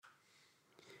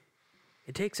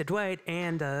It takes a Dwight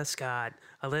and a Scott.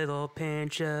 A little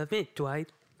pinch of it,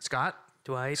 Dwight. Scott?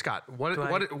 Dwight. Scott, what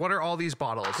Dwight. what are all these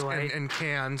bottles Dwight. and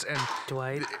cans and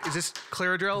Dwight. Is this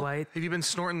Claradrill? Dwight. Have you been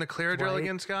snorting the Claradrill Dwight.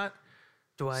 again, Scott?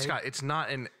 Dwight. Scott, it's not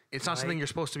something you're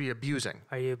supposed to be abusing.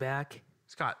 Are you back?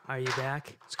 Scott. Are you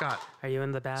back? Scott. Are you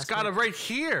in the basket? Scott, I'm right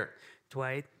here.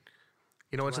 Dwight.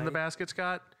 You know what's in the Dwight. basket,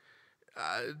 Scott?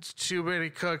 It's too many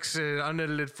cooks and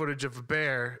unedited footage of a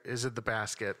bear is in the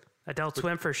basket. Adult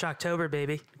Swim for Shocktober,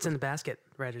 baby. It's in the basket.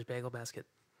 Writer's Bagel basket.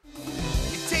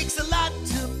 It takes a lot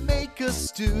to make a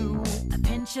stew. A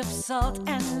pinch of salt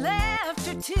and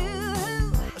laughter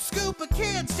too. A scoop of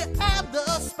kids to add the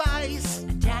spice.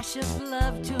 A dash of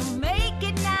love to make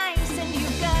it nice. And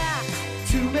you've got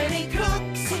Too many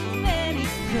cooks. too many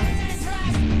cooks.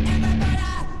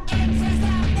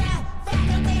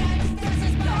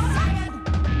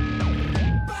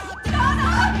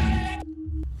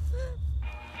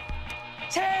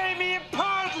 Tear me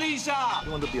apart, Lisa!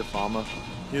 You want to be a farmer?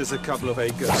 Here's a couple of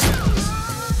acres.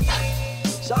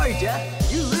 Sorry,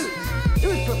 Jeff, you lose. It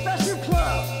was Professor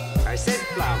Plum. I said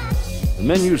Plum. The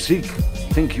men you seek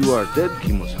think you are dead,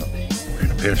 Kimosabe. We're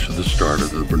gonna patch to the starter,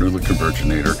 the Bernoulli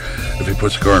Converginator. If he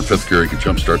puts a car in fifth gear, he can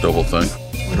jumpstart the whole thing.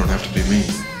 We don't have to be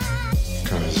mean.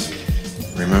 Because,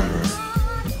 remember,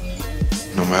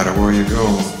 no matter where you go,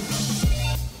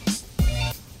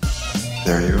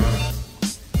 there you are.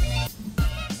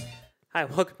 Hi,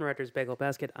 welcome to Writer's Bagel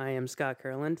Basket. I am Scott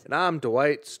Kurland. And I'm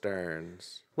Dwight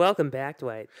Stearns. Welcome back,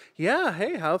 Dwight. Yeah,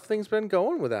 hey, how have things been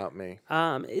going without me?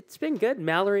 It's been good.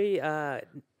 Mallory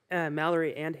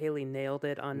and Haley nailed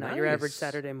it on Not Your Average Nice.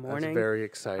 Saturday Morning. That's very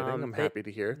exciting. I'm they- happy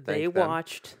to hear. They Thank them.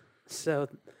 watched. So,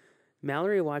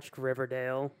 Mallory watched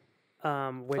Riverdale,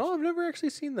 which Oh, I've never actually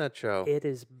seen that show. it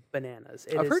is bananas.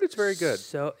 I've heard it's very good.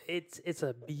 So it's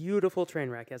a beautiful train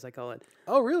wreck, as I call it.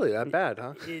 Oh, really? That bad,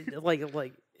 huh?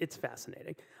 Like it's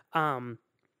fascinating. And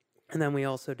then we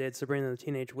also did Sabrina the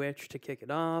Teenage Witch to kick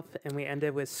it off, and we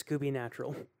ended with Scooby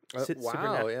Natural. Wow,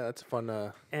 Supernat- yeah, that's a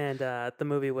fun. And the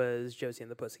movie was Josie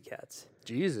and the Pussycats.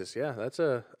 Jesus, yeah, that's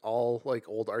all like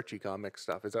old Archie comic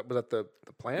stuff. Was that the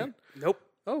plan? Nope.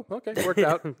 Oh, okay, worked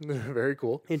out. Very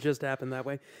cool. It just happened that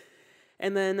way.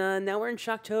 And then now we're in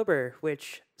Shocktober,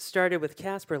 which started with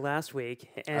Casper last week.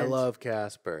 And I love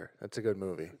Casper. That's a good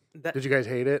movie. That- Did you guys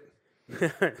hate it?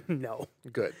 no.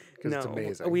 Good, because No. it's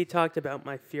amazing. We talked about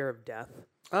my fear of death.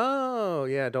 Oh,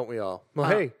 yeah, don't we all? Well,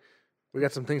 hey, we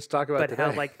got some things to talk about But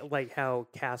today. how how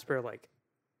Casper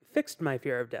fixed my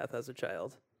fear of death as a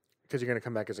child. Because you're gonna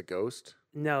come back as a ghost.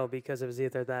 No, because it was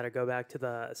either that or go back to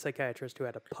the psychiatrist who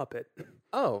had a puppet.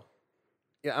 Oh,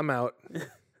 yeah, I'm out.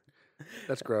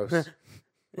 That's gross.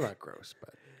 Well, not gross,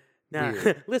 but Now,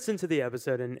 weird. listen to the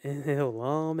episode and it'll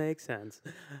all make sense.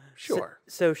 Sure.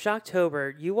 So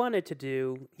Shocktober,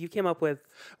 you came up with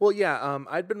Well, yeah,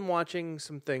 I'd been watching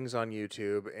some things on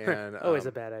YouTube, and always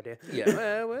a bad idea.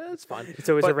 Yeah, well, it's fun. It's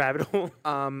always a But, rabbit hole.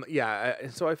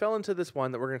 So I fell into this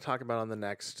one that we're going to talk about on the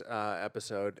next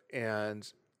episode,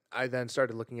 and I then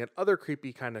started looking at other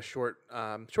creepy kind of short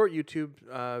YouTube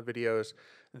videos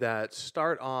that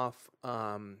start off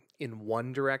in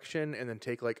one direction and then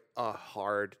take like a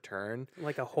hard turn.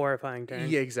 Like a horrifying turn.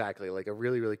 Yeah, exactly, like a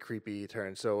really, really creepy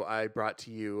turn. So I brought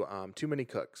to you Too Many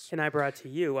Cooks. And I brought to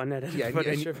you unedited Yeah, and-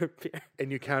 footage and- of a beer.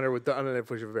 And you counter with the unedited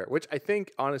footage of a bear, which I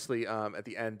think, honestly, at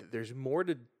the end, there's more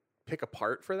to pick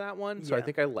apart for that one. So I Yeah.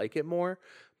 think I like it more.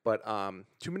 But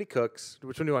Too Many Cooks,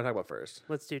 which one do you want to talk about first?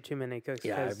 Let's do Too Many Cooks.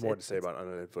 Yeah, I have 'cause more to say about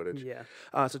unedited footage. Yeah.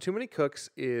 So Too Many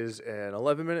Cooks is an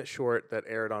 11-minute short that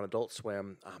aired on Adult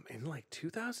Swim in like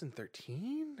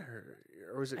 2013?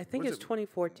 Or was it? I think was it's it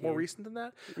 2014. more recent than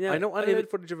that? Yeah, I know I unedited mean-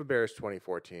 footage of a bear is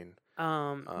 2014.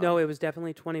 No, it was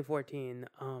definitely 2014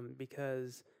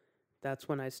 because that's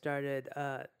when I started.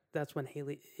 That's when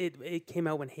Haley. It came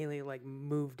out when Haley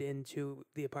moved into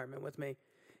the apartment with me,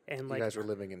 and You guys were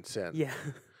living in sin. yeah,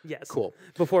 yes, Cool.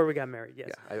 Before we got married,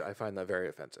 yes. Yeah, I find that very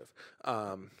offensive.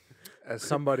 As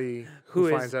somebody Who who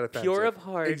is finds that offensive. pure of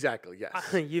heart. Exactly,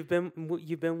 yes. You've been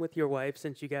with your wife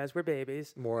since you guys were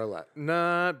babies. More or less.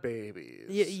 Not babies.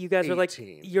 You guys are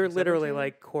 18, you're literally 17?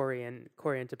 like Corey and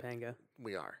Topanga.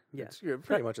 We are. Yeah. You're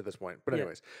pretty much at this point. But Yeah.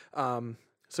 anyways.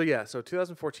 So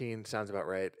 2014 sounds about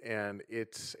right. And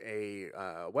it's a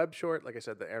web short, like I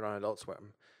said, that aired on Adult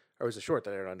Swim. Or it was a short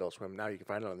that aired on Adult Swim. Now you can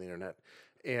find it on the internet.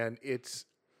 And it's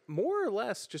more or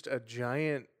less just a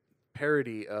giant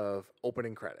parody of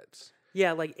opening credits.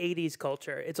 Yeah, like 80s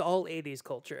culture. It's all 80s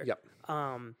culture. Yep.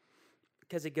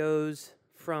 Because it goes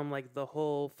from like the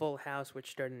whole Full House,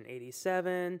 which started in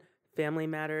 87, Family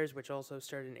Matters, which also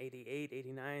started in 88,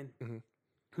 89.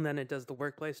 And then it does the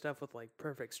workplace stuff with like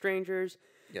Perfect Strangers.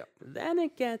 Yep. Then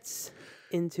it gets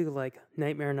into like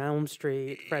Nightmare on Elm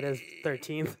Street, Friday the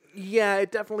 13th. Yeah,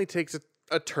 it definitely takes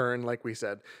a turn, like we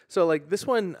said. So like this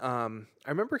one, I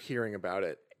remember hearing about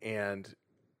it, and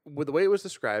with the way it was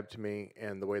described to me,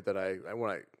 and the way that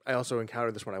I also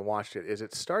encountered this when I watched it, is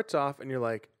it starts off and you're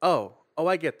like, oh,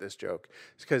 I get this joke.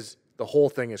 It's because the whole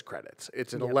thing is credits.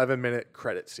 It's an 11-minute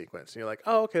credit sequence, and you're like,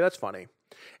 oh, okay, that's funny.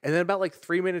 And then about like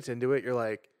 3 minutes into it, you're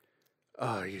like,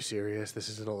 oh, are you serious? This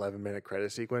is an 11-minute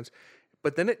credit sequence.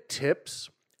 But then it tips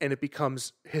and it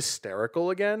becomes hysterical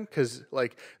again, because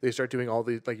like they start doing all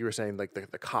these, like you were saying, like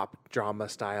the cop drama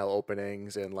style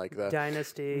openings and like the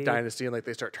Dynasty, and like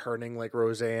they start turning like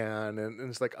Roseanne, and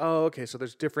it's like, oh, okay, so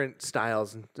there's different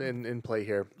styles in play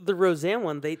here. The Roseanne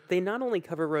one, they not only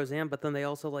cover Roseanne, but then they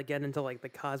also like get into like the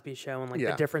Cosby Show and like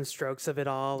the different strokes of it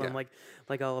all and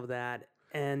like all of that.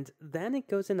 And then it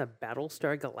goes into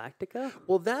Battlestar Galactica.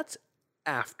 Well, that's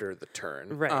after the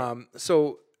turn. Right.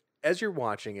 So as you're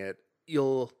watching it,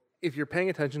 if you're paying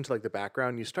attention to like the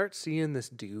background, you start seeing this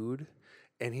dude,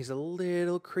 and he's a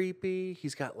little creepy.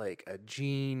 He's got like a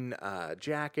jean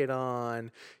jacket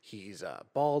on. He's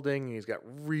balding. He's got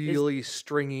really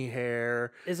stringy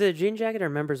hair. Is it a jean jacket or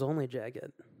members only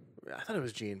jacket? I thought it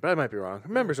was jean, but I might be wrong.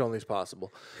 Members only is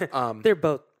possible. They're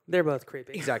both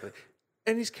creepy. Exactly.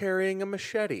 And he's carrying a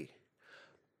machete.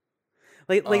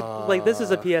 Like this is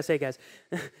a PSA, guys.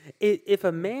 If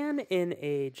a man in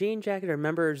a jean jacket or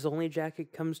members only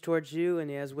jacket comes towards you and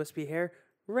he has wispy hair,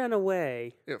 run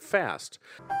away. Yeah, fast.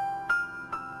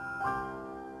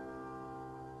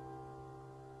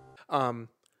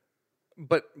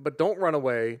 But don't run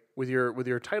away with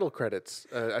your title credits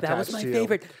attached. That was my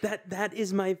favorite. That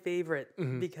is my favorite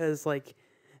because like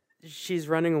she's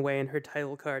running away and her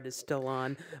title card is still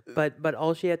on, but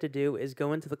all she had to do is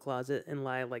go into the closet and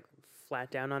lie like flat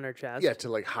down on her chest. Yeah, to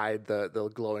like hide the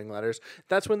glowing letters.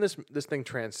 That's when this thing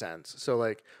transcends. So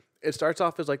like it starts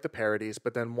off as like the parodies,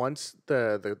 but then once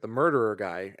the murderer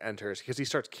guy enters, because he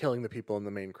starts killing the people in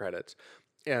the main credits,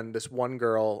 and this one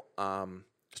girl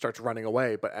starts running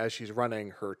away, but as she's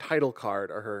running, her title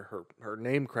card or her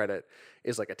name credit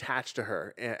is like attached to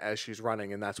her as she's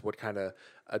running, and that's what kind of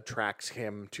attracts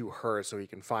him to her so he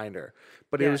can find her.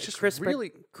 But it was just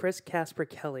Chris Casper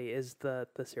Kelly is the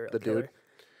serial killer. Dude.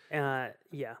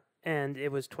 Yeah, and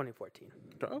it was 2014.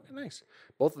 Okay, nice.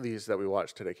 Both of these that we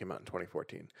watched today came out in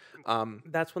 2014.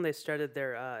 That's when they started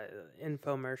their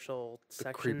infomercial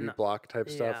section. Creepy block type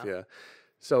stuff, yeah.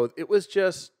 So it was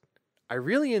just, I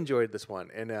really enjoyed this one,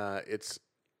 and it's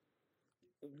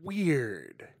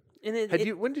weird.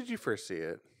 And when did you first see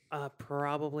it?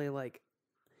 Probably like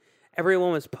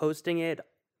everyone was posting it.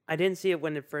 I didn't see it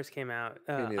when it first came out.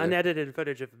 Unedited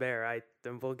footage of Bear.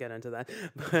 We'll get into that,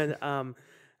 but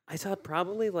I saw it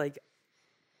probably like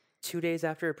 2 days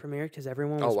after it premiered because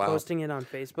everyone was posting it on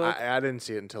Facebook. I didn't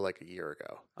see it until like a year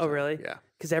ago. Oh, really? Yeah.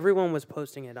 Because everyone was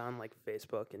posting it on like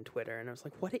Facebook and Twitter, and I was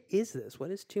like, "What is this?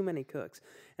 What is Too Many Cooks?"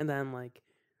 And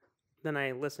then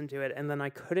I listened to it, and then I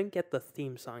couldn't get the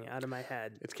theme song out of my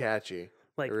head. It's catchy.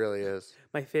 Like, it really is.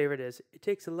 My favorite is, it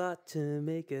takes a lot to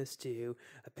make us two,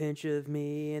 a pinch of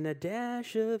me and a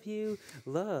dash of you,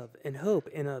 love and hope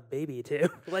and a baby too.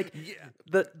 Like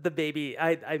the baby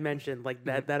I mentioned, like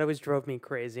that always drove me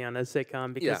crazy on a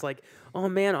sitcom because like, oh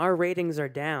man, our ratings are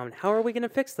down. How are we going to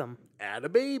fix them? Add a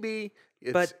baby.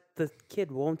 But the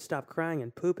kid won't stop crying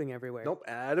and pooping everywhere. Nope,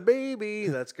 add a baby.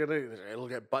 It'll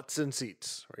get butts in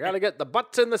seats. We got to get the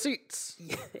butts in the seats.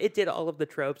 It did all of the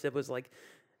tropes. It was like,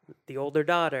 the older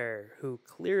daughter who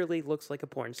clearly looks like a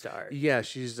porn star. Yeah,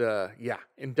 she's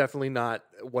and definitely not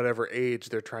whatever age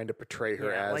they're trying to portray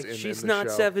her as. Like she's in not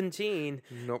show. 17.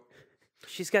 Nope.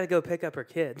 She's got to go pick up her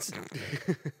kids.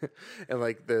 And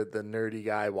like the nerdy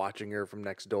guy watching her from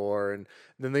next door, and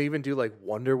then they even do like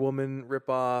Wonder Woman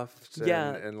ripoffs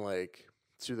and like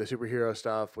through the superhero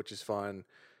stuff, which is fun.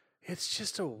 It's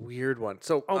just a weird one.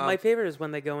 So my favorite is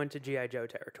when they go into G.I. Joe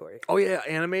territory. Oh yeah,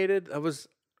 animated. That was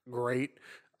great.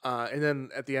 And then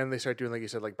at the end, they start doing, like you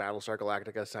said, like Battlestar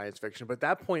Galactica science fiction. But at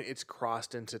that point, it's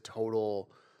crossed into total,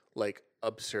 like,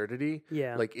 absurdity.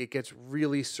 Yeah. Like, it gets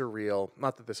really surreal.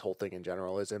 Not that this whole thing in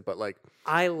general isn't, but, like...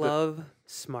 I love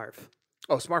Smarf.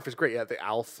 Oh, Smarf is great. Yeah, the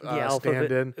Alf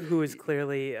stand-in. Who is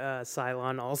clearly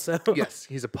Cylon also. Yes,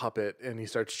 he's a puppet, and he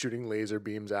starts shooting laser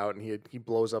beams out, and he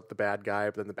blows up the bad guy,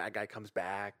 but then the bad guy comes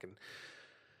back, and...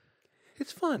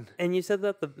 It's fun. And you said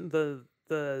that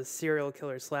the serial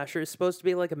killer slasher is supposed to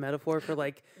be like a metaphor for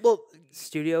like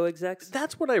studio execs.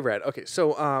 That's what I read. Okay,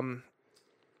 so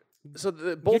So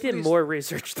You did more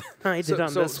research than I did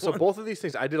on this one. So both of these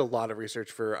things, I did a lot of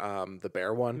research for the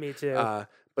bear one. Me too.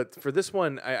 But for this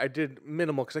one, I did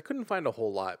minimal because I couldn't find a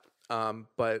whole lot.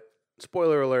 But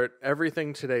spoiler alert,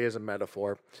 everything today is a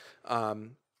metaphor.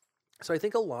 So I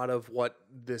think a lot of what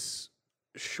this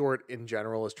short in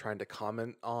general is trying to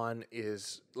comment on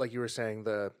is, like you were saying,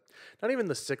 not even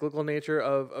the cyclical nature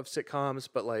of sitcoms,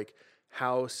 but like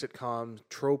how sitcom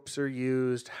tropes are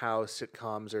used, how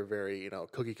sitcoms are very,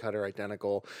 cookie cutter,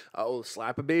 identical.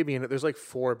 Slap a baby in it. There's like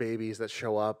 4 babies that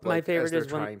show up. My like, favorite as is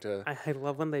they're when trying to. I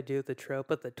love when they do the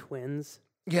trope of the twins.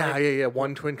 Yeah.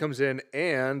 One twin comes in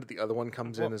and the other one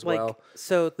comes in as well.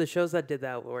 So the shows that did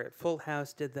that were Full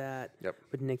House did that Yep.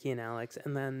 with Nikki and Alex,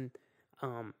 and then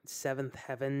Seventh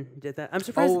Heaven did that. I'm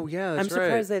surprised. Oh, yeah, that's I'm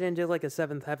surprised right. they didn't do like a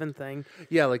Seventh Heaven thing.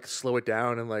 Yeah, like slow it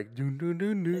down and like do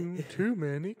too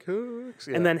many cooks.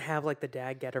 Yeah. And then have like the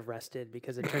dad get arrested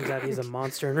because it turns out he's a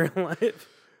monster in real life.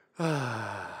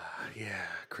 Yeah,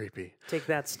 creepy. Take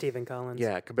that, Stephen Collins.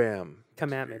 Yeah, kabam.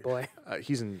 Come at me, boy.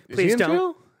 He's in. Is Please he in don't.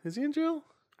 jail? Is he in jail?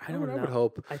 I don't know. I would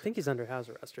hope. I think he's under house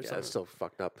arrest or Yeah, something. it's still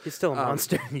fucked up. He's still a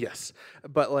monster. Yes,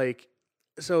 but like,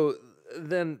 so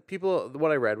then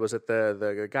what I read was that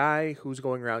the guy who's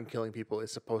going around killing people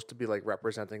is supposed to be like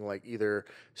representing like either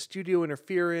studio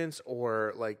interference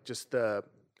or like just the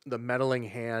meddling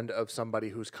hand of somebody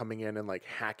who's coming in and like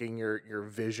hacking your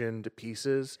vision to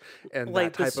pieces and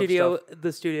Like that type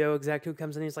the studio exec who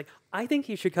comes in, he's like, I think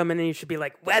he should come in and he should be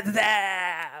like, what's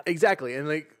that? Exactly. And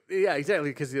like, yeah,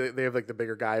 exactly. Because they have like the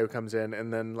bigger guy who comes in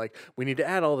and then like, we need to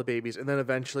add all the babies. And then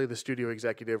eventually the studio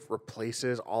executive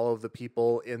replaces all of the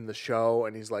people in the show.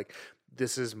 And he's like,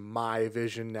 this is my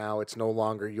vision now. It's no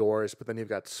longer yours. But then you've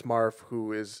got Smarf,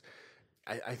 who is,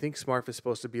 I think Smarf is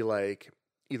supposed to be like,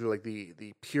 either like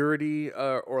the purity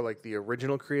or like the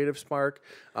original creative spark,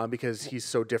 because he's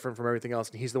so different from everything else,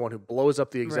 and he's the one who blows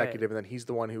up the executive, and then he's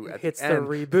the one who at hits the the end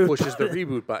reboot pushes the button.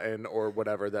 reboot button or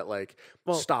whatever that like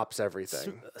stops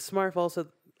everything. Smarf also,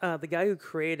 the guy who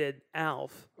created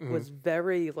Alf was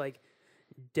very like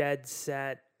dead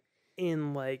set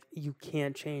in like you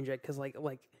can't change it because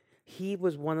like he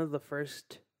was one of the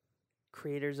first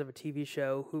creators of a TV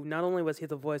show who not only was he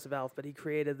the voice of Alf, but he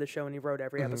created the show and he wrote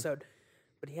every episode.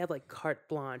 But he had like carte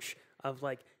blanche of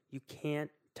like, you can't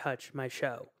touch my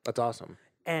show. That's awesome.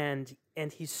 And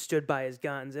he stood by his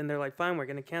guns, and they're like, fine, we're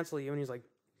gonna cancel you. And he's like,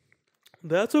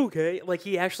 that's okay. Like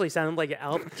he actually sounded like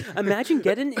Alf. Imagine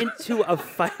getting into a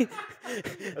fight.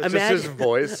 That's just his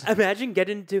voice. Imagine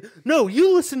getting into. No,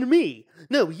 you listen to me.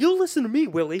 No, you listen to me,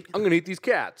 Willie. I'm gonna eat these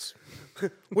cats.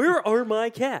 Where are my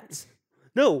cats?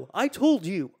 No, I told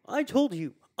you.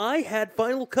 I had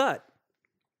Final Cut.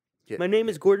 Yeah. My name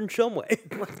is Gordon Shumway.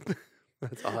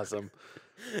 That's awesome.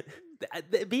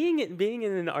 Being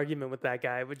in an argument with that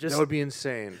guy would just. That would be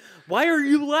insane. Why are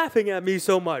you laughing at me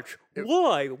so much?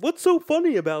 Why? What's so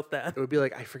funny about that? It would be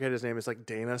like, I forget his name. It's like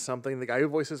Dana something. The guy who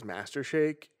voices Master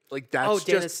Shake. Like that's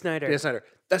Dana just Snyder. Dana Snyder.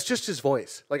 That's just his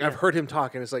voice. Like I've heard him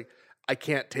talk, and it's like I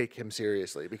can't take him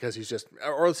seriously because he's just.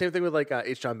 Or the same thing with like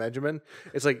H. John Benjamin.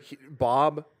 It's like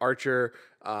Bob Archer,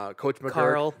 Coach McGurk.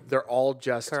 Carl. They're all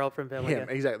just Carl from Family him.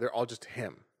 Guy. Exactly. They're all just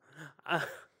him.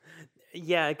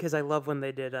 Yeah, because I love when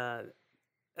they did. I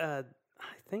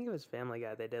think it was Family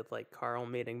Guy. They did like Carl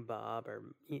meeting Bob or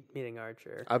meeting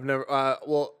Archer. I've never.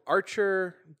 Well,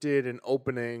 Archer did an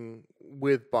opening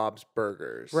with Bob's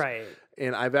Burgers, Right.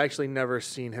 And I've actually never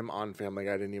seen him on Family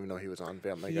Guy. I didn't even know he was on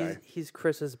Family Guy. He's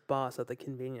Chris's boss at the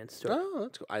convenience store. Oh,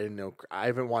 that's cool. I didn't know. I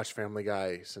haven't watched Family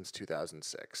Guy since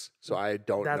 2006, so I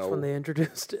don't know. That's when they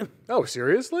introduced him. Oh,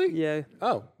 seriously? Yeah.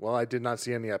 Oh, well, I did not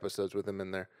see any episodes with him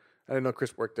in there. I didn't know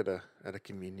Chris worked at a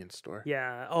convenience store.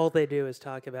 Yeah. All they do is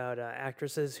talk about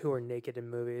actresses who are naked in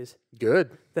movies.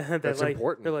 Good. They're That's like,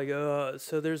 important. They're like,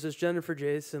 so there's this Jennifer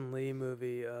Jason Leigh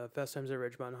movie, Fast Times at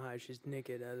Ridgemont High. She's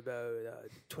naked at about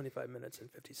 25 minutes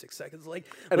and 56 seconds.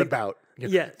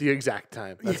 The exact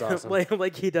time. That's awesome.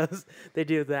 Like he does. They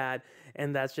do that,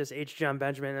 and that's just H. John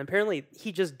Benjamin. And apparently,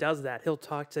 he just does that. He'll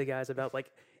talk to guys about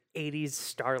like 80s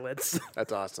starlets.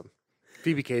 That's awesome.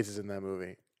 Phoebe Cates is in that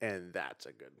movie, and that's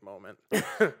a good moment.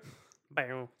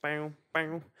 Bow, bow,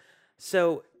 bow.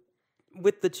 So,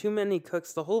 with the Too Many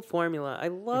Cooks, the whole formula, I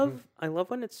love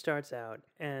when it starts out,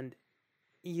 and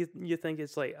you think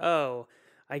it's like, oh,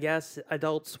 I guess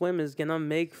Adult Swim is gonna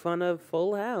make fun of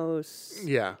Full House,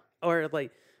 Yeah. or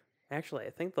like, actually, I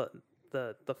think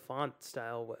the font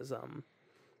style was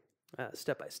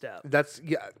Step by Step. That's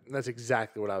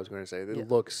exactly what I was going to say.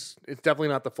 It's definitely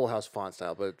not the Full House font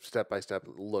style, but Step by Step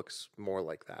looks more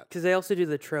like that. Because they also do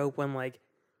the trope when, like,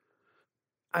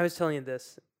 I was telling you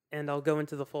this and I'll go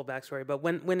into the full backstory. But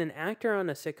when an actor on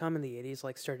a sitcom in the 80s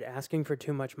like started asking for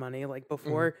too much money, like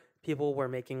before people were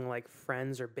making like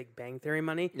Friends or Big Bang Theory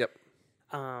money. Yep.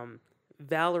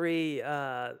 Valerie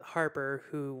Harper,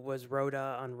 who was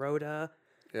Rhoda on Rhoda,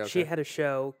 Yeah, she okay. had a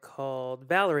show called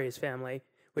Valerie's Family,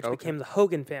 which became the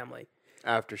Hogan Family.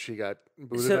 After she got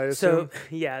booted, I So assume.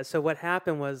 yeah, so what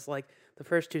happened was like the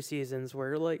first 2 seasons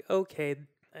were like okay,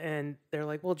 and they're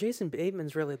like, well, Jason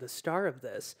Bateman's really the star of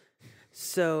this.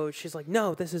 So she's like,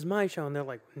 no, this is my show, and they're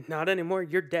like, not anymore,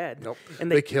 you're dead. Nope.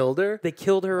 And They killed her? They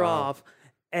killed her off,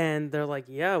 and they're like,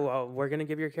 yeah, well, we're gonna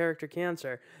give your character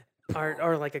cancer.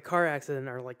 Or like a car accident,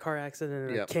 or like car accident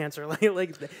and Yep. cancer,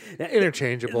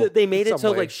 Interchangeable They made in it some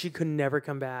so way. like she could never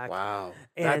come back. Wow.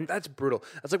 And- That's brutal.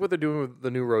 That's like what they're doing with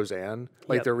the new Roseanne.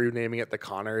 Like Yep. they're renaming it the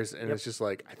Connors, and it's just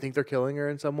like I think they're killing her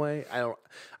in some way. I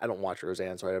don't watch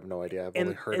Roseanne, so I have no idea. I've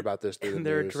only heard about this through and the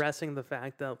they're news. addressing the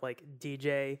fact that like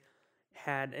DJ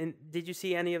had. And did you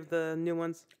see any of the new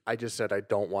ones? I just said I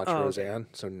don't watch Oh, okay. Roseanne,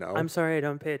 so no. I'm sorry, I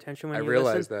don't pay attention when I you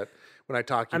realize listen. that when I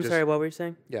talk, you I'm just sorry, what were you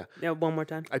saying? yeah. Yeah, one more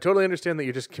time. I totally understand that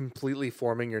you're just completely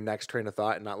forming your next train of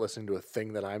thought and not listening to a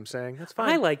thing that I'm saying. That's fine.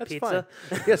 I like That's pizza.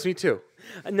 fine. Yes, me too.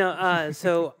 No,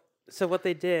 so what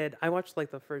they did, I watched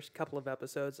like the first couple of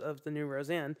episodes of the new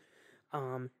Roseanne,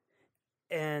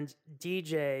 and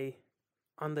DJ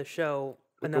on the show,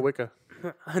 Wicca.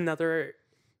 another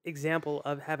example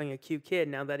of having a cute kid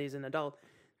now that he's an adult,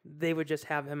 they would just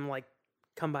have him like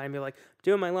come by and be like,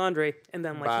 doing my laundry, and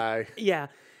then like Bye. yeah,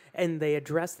 and they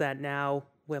address that now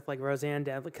with like Roseanne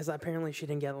Dad, because apparently she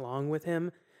didn't get along with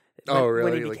him Oh, when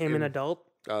really? he Like became an in- adult.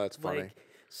 Oh, that's funny. Like,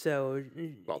 so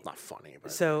Well, not funny,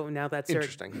 but so now that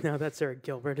Interesting. Sarah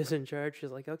Gilbert is in charge,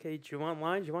 she's like, okay, do you want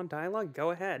lines? Do you want dialogue?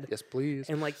 Go ahead. yes, please.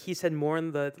 And like he said more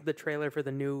in the trailer for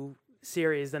the new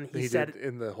series than he said. did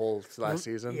in the whole last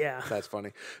season. yeah. That's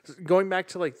funny. Going back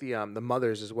to like the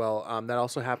mothers as well. That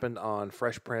also happened on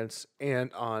Fresh Prince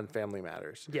and on Family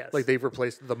Matters. Yes. like they've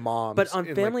replaced the moms. But on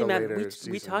in, Family like, the Matters,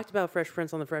 later we season. talked about Fresh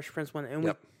Prince on the Fresh Prince one, and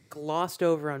Yep. we glossed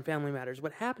over on Family Matters.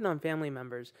 What happened on Family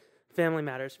Matters? Family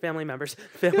Matters.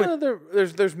 Yeah,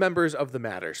 there's members of the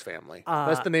Matters family.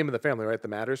 That's the name of the family, right? The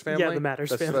Matters family. the Matters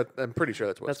That's family. I'm pretty sure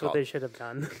that's what That's it's what called. they should have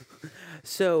done.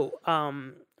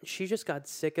 So she just got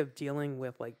sick of dealing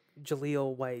with like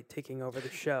Jaleel White taking over the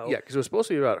show. Yeah, because it was supposed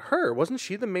to be about her. Wasn't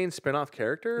she the main spin-off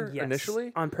character Yes,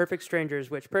 initially? on Perfect Strangers,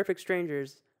 which Perfect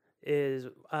Strangers is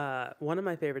one of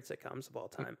my favorite sitcoms of all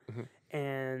time.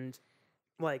 And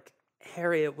like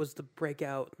Harriet was the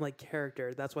breakout like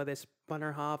character. That's why they spun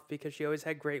her off, because she always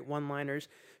had great one-liners.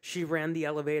 She ran the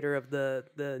elevator of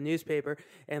the newspaper,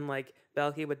 and like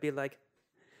Balky would be like,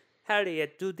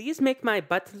 Harriet, do these make my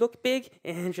butt look big?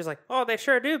 And she's like, oh, they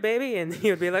sure do, baby. And he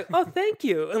would be like, oh, thank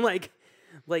you. And like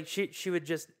she would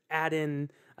just add in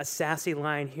a sassy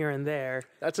line here and there.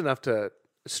 That's enough to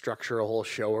structure a whole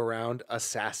show around a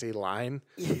sassy line.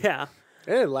 Yeah.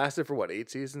 And it lasted for what,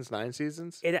 8 seasons, 9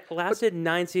 seasons? It lasted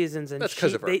 9 seasons, and That's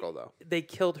 'cause of they, Urkel, though. They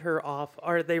killed her off,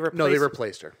 or they replaced. No, they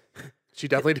replaced her. She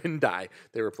definitely didn't die.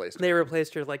 They replaced her. They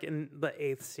replaced her like in the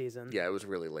 8th season. Yeah, it was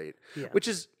really late. Yeah. Which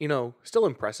is, still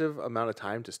impressive amount of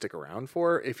time to stick around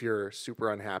for if you're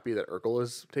super unhappy that Urkel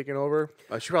is taking over.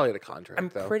 She probably had a contract, I'm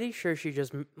though. pretty sure she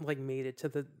just like made it to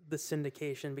the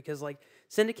syndication, because like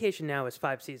syndication now is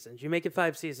 5 seasons. You make it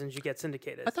 5 seasons, you get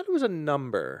syndicated. I thought it was a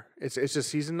number. It's a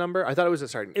season number. I thought it was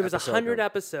It was 100 number.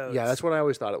 episodes. Yeah, that's what I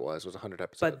always thought it was 100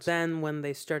 episodes. But then when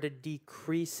they started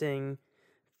decreasing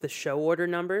the show order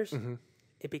numbers,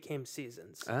 it became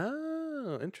seasons.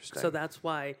 Oh, interesting. So that's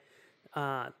why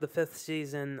the 5th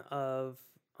season of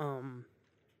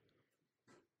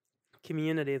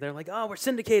Community, they're like, oh, we're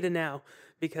syndicated now,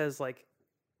 because like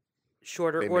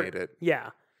shorter They order. made it. Yeah.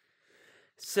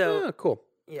 So Oh, cool.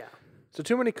 yeah. So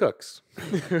too many cooks.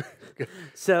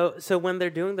 So when they're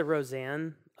doing the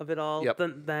Roseanne of it all,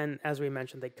 Yep. then as we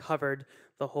mentioned, they covered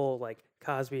the whole like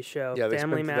Cosby Show, Yeah, they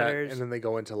Family spent that, Matters, and then they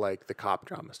go into like the cop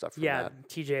drama stuff. From yeah, that.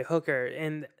 T.J. Hooker,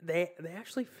 and they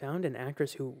actually found an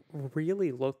actress who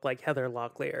really looked like Heather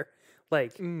Locklear.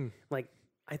 Like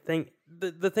I think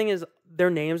the thing is, their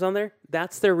names on there,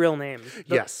 that's their real names.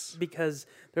 Yes. Because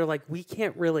they're like, we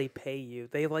can't really pay you.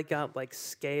 They like got like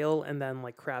scale and then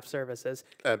like craft services.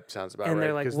 That sounds about And right.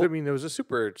 they're like, Because "Well-" I mean, it was a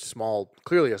super small,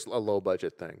 clearly a low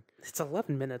budget thing. It's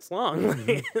 11 minutes long.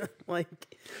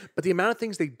 Like, But the amount of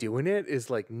things they do in it is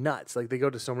like nuts. Like they go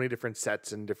to so many different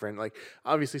sets and different, like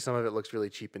obviously some of it looks really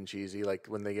cheap and cheesy. Like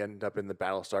when they end up in the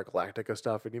Battlestar Galactica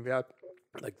stuff, and you've got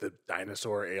like the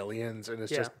dinosaur aliens, and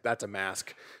it's Yeah. just that's a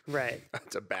mask. right.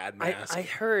 That's a bad mask. I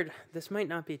heard, this might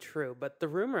not be true, but the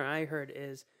rumor I heard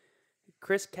is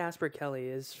Chris Casper Kelly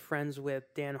is friends with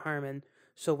Dan Harmon.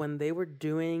 So when they were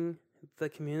doing the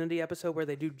Community episode where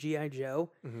they do G.I. Joe.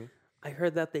 Mm-hmm. I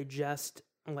heard that they just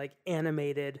like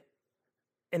animated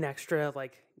an extra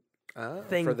like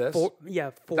thing for this. for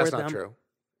That's them. not true.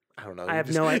 I don't know. I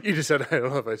have no idea. You just said I don't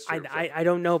know if it's true. I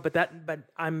don't know, but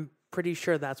I'm pretty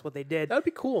sure that's what they did. That'd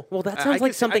be cool. Well, that I sounds could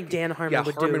like see- something I- Dan Harmon yeah,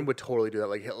 would Harmon do. would totally do that.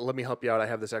 Like, "Hey, let me help you out. I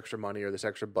have this extra money or this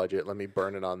extra budget. Let me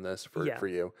burn it on this for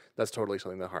you. That's totally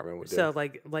something that Harmon would do. So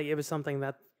like it was something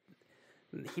that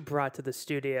he brought to the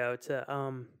studio to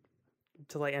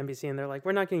like NBC, and they're like,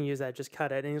 we're not going to use that, just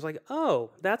cut it. And he's like,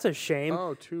 oh, that's a shame.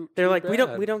 Oh, too. They're too like, we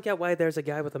bad. don't get why there's a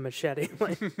guy with a machete.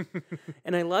 Like,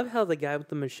 and I love how the guy with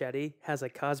the machete has a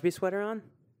Cosby sweater on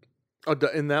Oh,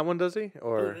 in that one does he?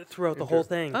 Or throughout the whole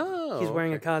thing. Oh, he's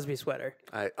wearing a okay. Cosby sweater,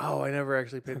 I never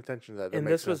actually paid attention to that. That and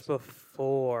makes this was sense.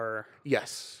 before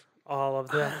Yes. all of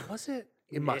the Was it?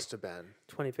 It must have been.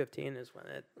 2015 is when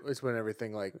it It's when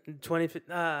everything like 20 hit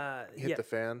yeah, the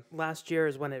fan. last year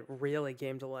is when it really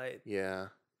came to light. Yeah.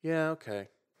 Yeah. Okay.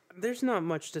 There's not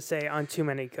much to say on Too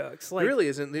Many Cooks. Like, It really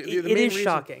isn't. The it main is reason-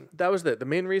 shocking. That was the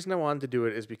main reason I wanted to do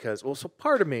it is because, well, so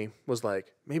part of me was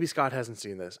like, maybe Scott hasn't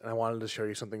seen this, and I wanted to show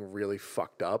you something really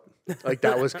fucked up. Like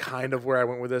that was kind of where I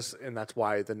went with this, and that's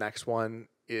why the next one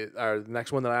the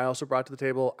next one that I also brought to the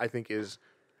table, I think is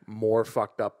more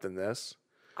fucked up than this.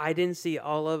 I didn't see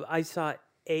all of. I saw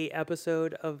a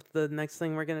episode of the next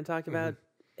thing we're going to talk about,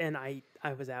 and I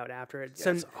was out after it.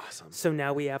 So That's awesome. So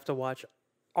now we have to watch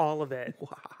all of it,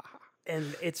 and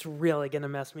it's really going to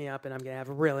mess me up, and I'm going to have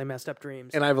really messed up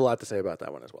dreams. And I have a lot to say about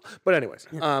that one as well. But anyways,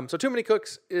 so Too Many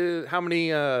Cooks. How many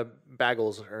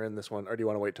bagels are in this one, or do you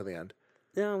want to wait till the end?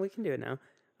 No, we can do it now.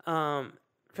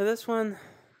 For this one,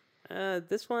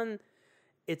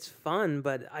 it's fun,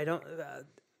 but I don't.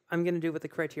 I'm gonna do it with the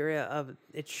criteria of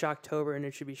it's Shocktober and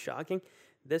it should be shocking.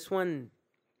 This one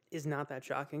is not that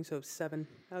shocking, so 7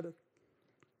 out of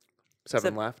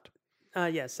Seven left.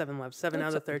 7 left. 7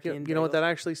 out of 13. You know what? bagels. That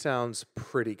actually sounds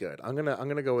pretty good. I'm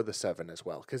gonna go with the 7 as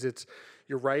well because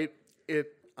you're right.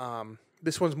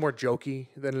 This one's more jokey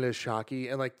than it is shocky,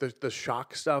 and like the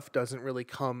shock stuff doesn't really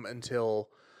come until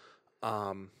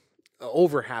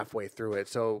over halfway through it.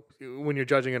 So when you're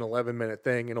judging an 11-minute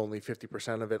thing and only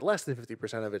 50% of it, less than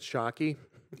 50% of it's shocky,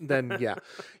 then yeah,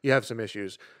 you have some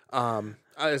issues.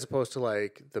 As opposed to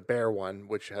like the bear one,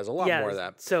 which has a lot more of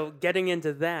that. So getting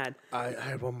into that, I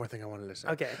had one more thing I wanted to say.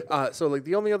 Okay. So like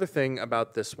the only other thing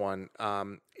about this one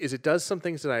is it does some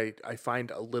things that I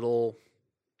find a little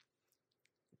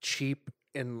cheap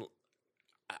and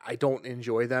I don't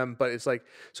enjoy them. But it's like,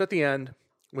 so at the end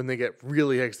when they get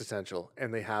really existential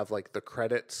and they have like the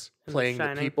credits And playing the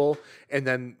shining. people and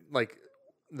then like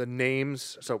the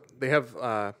names. So they have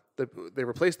they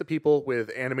replace the people with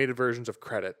animated versions of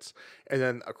credits, and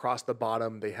then across the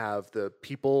bottom they have the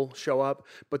people show up,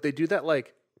 but they do that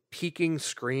like peaking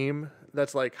scream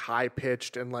that's like high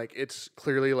pitched and like it's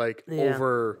clearly like Yeah.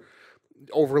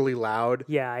 overly loud.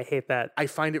 yeah, I hate that. I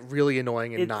find it really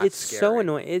annoying and not It's scary. so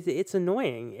annoying. It's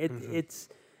annoying.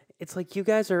 It's like you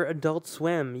guys are Adult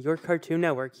Swim. You're Cartoon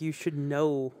Network. You should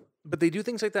know. But they do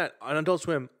things like that on Adult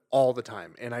Swim all the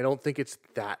time, and I don't think it's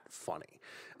that funny.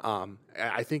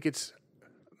 I think it's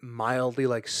mildly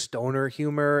like stoner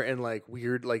humor and like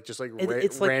weird, like just like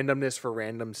It's like- randomness for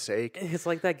random's sake. It's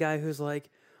like that guy who's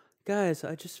like, guys,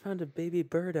 I just found a baby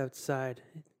bird outside.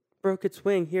 It broke its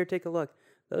wing. Here, take a look.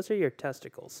 Those are your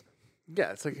testicles.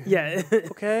 Yeah, it's like Yeah.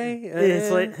 okay. It's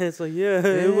like yeah,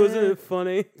 it wasn't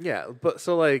funny. Yeah, but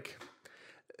so like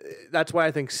that's why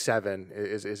I think 7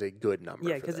 is a good number.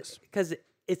 Yeah, for this. because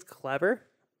it's clever.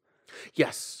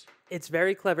 Yes, It's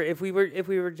very clever. If we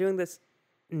were doing this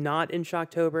not in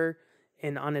Shocktober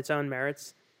and on its own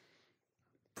merits,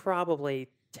 probably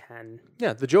 10.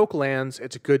 yeah, the joke lands.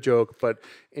 It's a good joke, but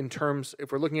in terms,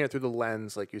 if we're looking at it through the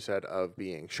lens, like you said, of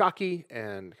being shocky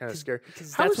and kind of scary,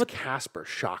 'cause how that's is what- Casper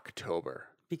Shocktober?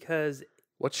 Because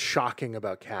What's shocking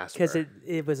about Casper?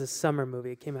 it was a summer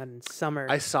movie. It came out in summer.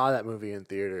 I saw that movie in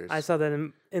theaters. I saw that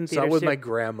in saw theaters it with too. my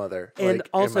grandmother And like,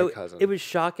 also, and my cousin. it was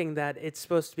shocking that it's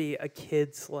supposed to be a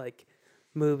kid's like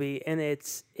movie, and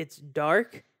it's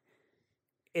dark.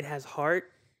 It has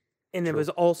heart, and it was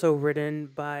also written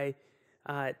by.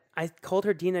 I called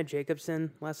her Dina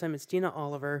Jacobson last time. It's Dina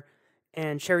Oliver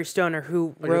and Sherry Stoner,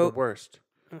 who Oh, you're wrote the worst.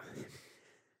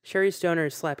 Sherry Stoner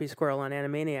is Slappy Squirrel on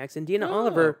Animaniacs, and Dina Oh.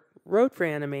 Oliver wrote for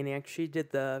Animaniacs. She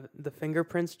did the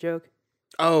fingerprints joke.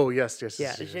 Oh yes.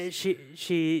 Yeah, yes.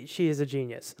 she is a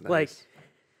genius. Nice. Like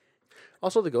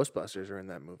Also, the Ghostbusters are in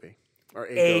that movie. Or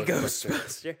a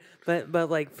Ghostbuster. But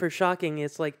like for shocking,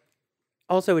 it's like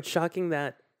also it's shocking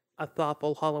that a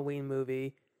thoughtful Halloween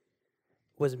movie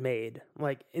was made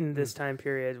like in this time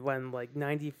period when like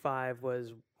 95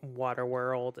 was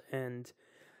Waterworld and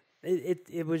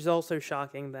It was also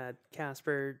shocking that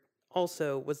Casper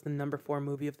also was the number 4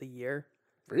 movie of the year,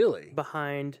 Really?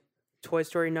 behind Toy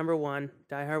Story number 1,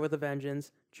 Die Hard with a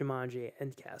Vengeance, Jumanji,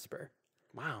 and Casper.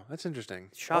 Wow, that's interesting.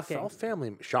 Shocking. All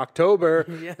family.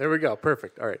 Shocktober. Yeah. There we go.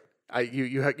 Perfect. All right.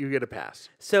 You get a pass.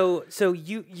 So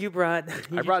you brought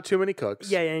I brought too many cooks.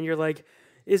 yeah, and you're like,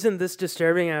 isn't this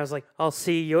disturbing? And I was like, I'll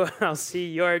see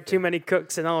your too many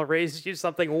cooks, and I'll raise you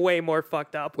something way more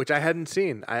fucked up. Which I hadn't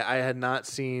seen. I had not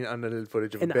seen unedited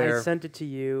footage of And a bear. I sent it to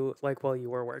you like while you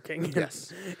were working.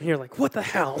 Yes. And you're like, what the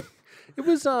hell? It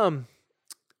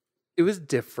was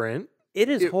different. It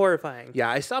is horrifying. Yeah,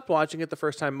 I stopped watching it the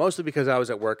first time mostly because I was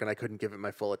at work and I couldn't give it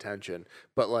my full attention.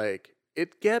 But like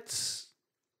it gets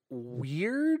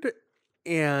weird,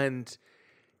 and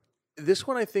this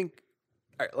one I think.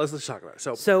 All right, let's talk about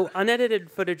it. So unedited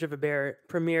footage of a bear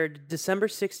premiered December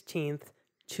 16th,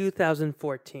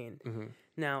 2014.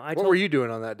 Now what were you doing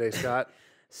on that day, Scott?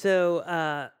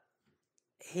 So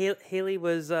Haley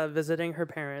was visiting her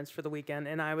parents for the weekend,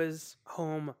 and I was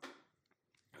home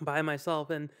by myself.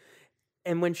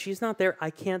 And when she's not there, I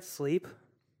can't sleep.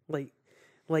 Like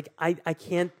I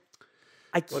can't.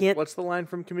 What's the line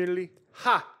from Community?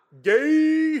 Ha!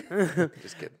 Gay!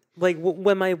 Just kidding. Like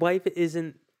when my wife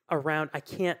isn't around, I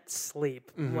can't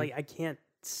sleep. Like I can't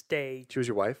stay. She was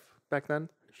your wife back then?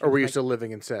 Or were you still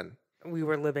living in sin? We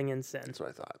were living in sin. That's what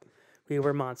I thought. We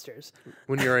were monsters.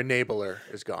 When your enabler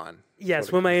is gone.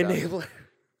 Yes, when my enabler.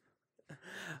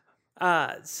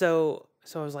 So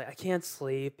I was like, I can't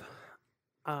sleep.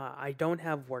 I don't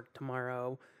have work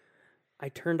tomorrow. I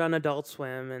turned on Adult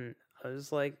Swim, and I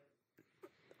was like,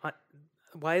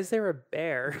 why is there a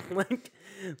bear? Like,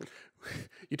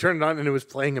 you turned it on and it was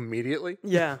playing immediately?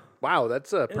 yeah. Wow,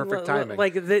 that's a perfect timing.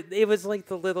 Like it was like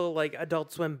the little like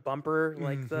Adult Swim bumper,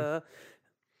 like the,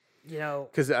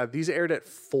 Because these aired at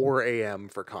 4 a.m.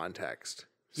 for context.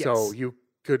 So Yes. you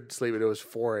could sleep, but it was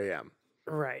 4 a.m.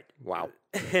 right. Wow.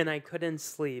 And I couldn't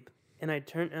sleep, and I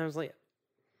turned, and I was like,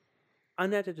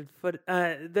 unedited foot.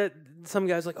 That some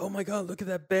guys like, oh my god, look at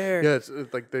that bear. Yeah, it's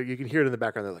like you can hear it in the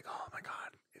background. They're like, oh my god.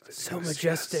 It's So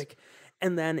majestic.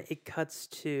 And then it cuts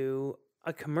to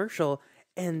a commercial,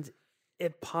 and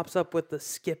it pops up with the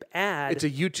skip ad. It's a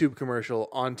YouTube commercial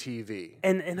on TV.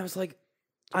 and I was like,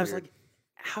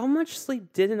 how much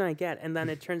sleep didn't I get? And then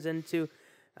it turns into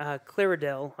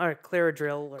Claradrill, Clear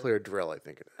Drill, I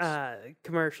think it is.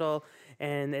 commercial,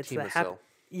 and it's Temosil.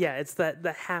 it's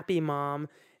the happy mom,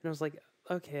 and I was like,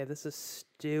 okay, this is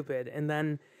stupid. And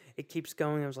then it keeps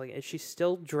going. I was like, is she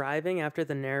still driving after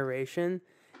the narration?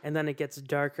 And then it gets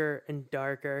darker and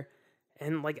darker,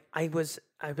 and like I was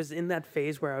in that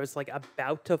phase where I was like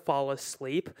about to fall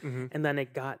asleep, and then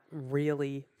it got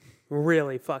really,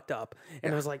 really fucked up,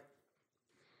 and I was like,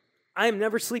 I am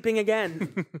never sleeping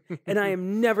again, and I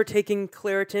am never taking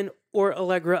Claritin or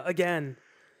Allegra again.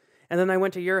 And then I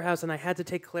went to your house, and I had to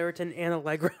take Claritin and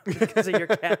Allegra because of your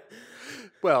cat.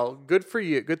 Well, good for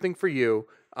you. Good thing for you.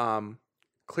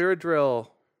 Claradrill,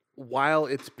 while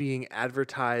it's being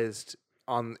advertised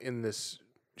in this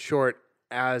short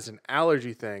as an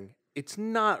allergy thing, it's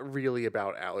not really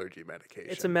about allergy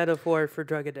medication. It's a metaphor for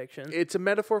drug addiction. It's a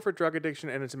metaphor for drug addiction,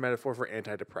 and it's a metaphor for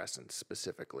antidepressants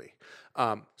specifically.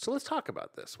 So let's talk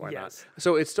about this. Why Yes. not?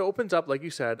 So it still opens up, like you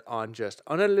said, on just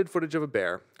unedited footage of a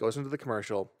bear, goes into the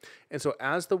commercial. And so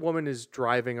as the woman is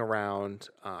driving around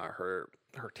her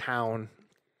town,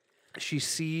 she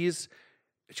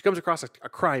comes across a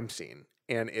crime scene.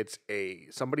 And it's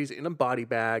somebody's in a body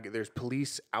bag. There's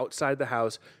police outside the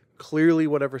house. Clearly,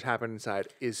 whatever's happened inside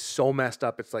is so messed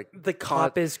up. It's like the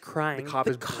cop is crying. The cop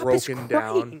is is broken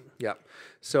down. crying. Yep.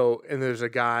 So, and there's a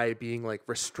guy being like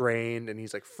restrained, and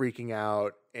he's like freaking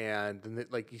out. And then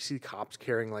like you see cops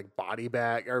carrying like body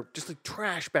bag or just like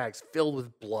trash bags filled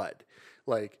with blood,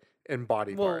 like and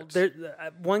body parts.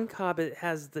 One cop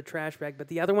has the trash bag, but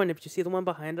the other one, if you see the one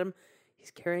behind him, he's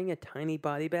carrying a tiny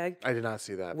body bag. I did not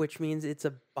see that. Which means it's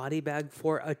a body bag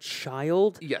for a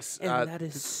child. Yes. And that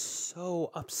is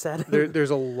so upsetting. There's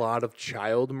a lot of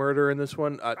child murder in this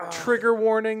one. Trigger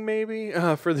warning, maybe,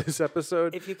 for this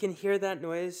episode. If you can hear that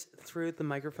noise through the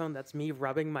microphone, that's me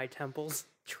rubbing my temples,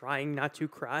 trying not to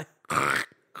cry.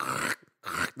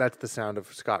 That's the sound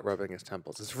of Scott rubbing his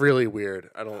temples. It's really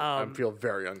weird. I feel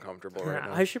very uncomfortable right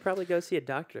now. I should probably go see a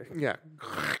doctor. Yeah.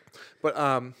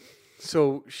 But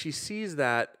so she sees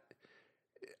that.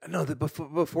 No,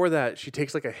 before that, she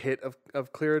takes like a hit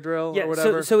of Claradrill or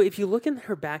whatever. So if you look in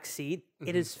her back seat,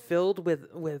 it is filled with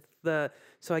the.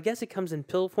 So I guess it comes in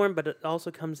pill form, but it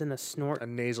also comes in a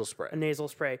nasal spray. A nasal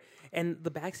spray, and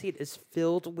the back seat is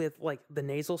filled with like the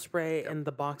nasal spray and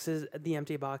the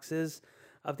empty boxes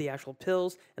of the actual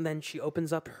pills. And then she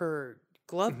opens up her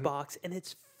glove box, and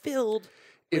it's filled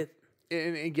with.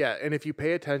 And if you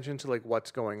pay attention to like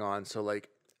what's going on, so like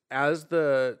as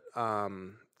the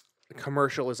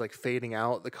commercial is like fading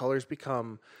out, the colors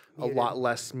become a lot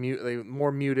less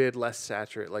more muted, less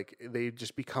saturated. Like they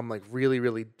just become like really,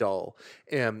 really dull.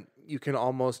 And you can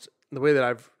almost, the way that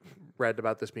I've read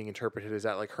about this being interpreted is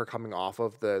that like her coming off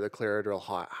of the Claradrill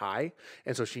high,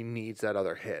 and so she needs that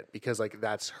other hit because like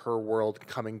that's her world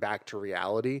coming back to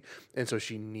reality, and so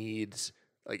she needs,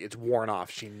 like, it's worn off.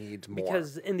 She needs more.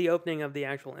 Because in the opening of the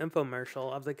actual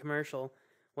infomercial of the commercial,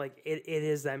 like it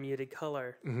is that muted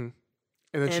color. Mm-hmm.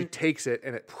 And then she takes it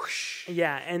and it whoosh.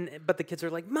 Yeah, but the kids are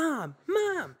like, Mom,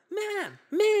 Mom,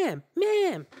 Ma'am,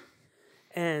 Ma'am.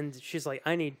 And she's like,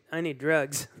 I need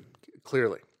drugs.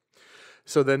 Clearly.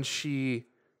 So then she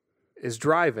is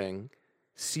driving,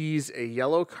 sees a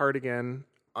yellow cardigan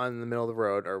on the middle of the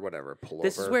road or whatever, pull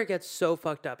This over. is where it gets so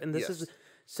fucked up. And this Yes. is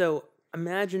so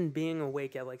imagine being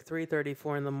awake at like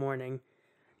 3:34 in the morning,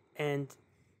 and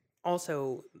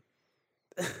also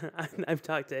I've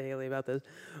talked to Haley about this.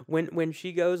 When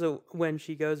she goes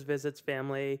visits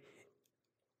family,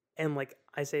 and like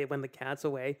I say, when the cat's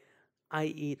away, I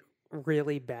eat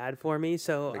really bad for me.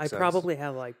 So Makes I sense. probably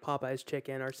have like Popeye's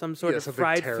chicken or some sort of something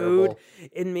fried terrible. food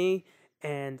in me,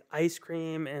 and ice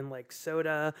cream and like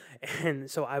soda. And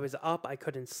so I was up, I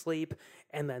couldn't sleep,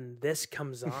 and then this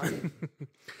comes on.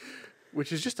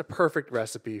 Which is just a perfect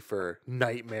recipe for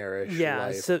nightmarish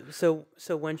life. So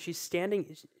when she's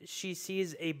standing, she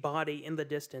sees a body in the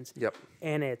distance. Yep.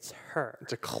 And it's her.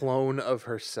 It's a clone of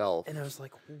herself. And I was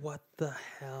like, what the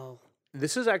hell?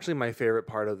 This is actually my favorite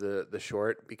part of the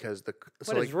short because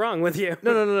What is wrong with you?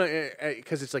 No,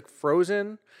 because it's like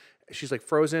frozen. She's like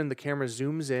frozen. The camera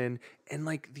zooms in, and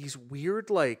like these weird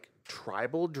like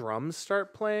tribal drums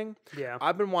start playing. Yeah.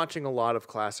 I've been watching a lot of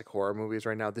classic horror movies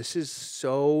right now. This is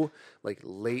so like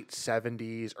late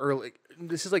 70s,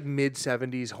 this is like mid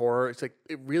 70s horror. It's like,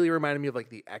 it really reminded me of like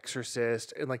The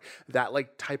Exorcist and like that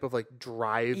like type of like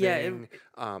driving,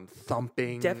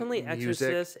 thumping Definitely music.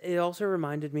 Exorcist. It also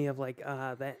reminded me of like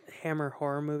that Hammer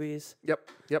horror movies. Yep.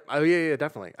 Oh yeah,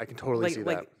 definitely. I can totally see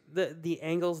that. The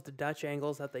angles, the Dutch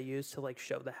angles that they use to like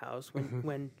show the house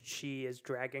when she is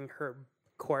dragging her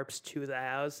corpse to the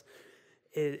house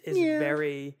is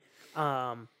very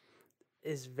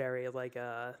like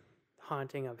a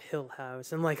haunting of Hill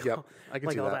House and like all, I can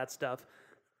like see all that. that stuff.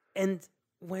 And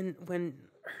when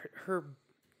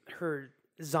her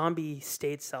zombie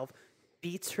state self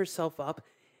beats herself up,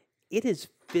 it is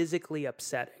physically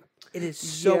upsetting. It is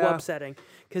so upsetting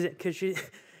because she.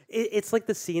 It's like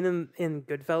the scene in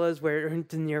Goodfellas where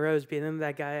De Niro is beating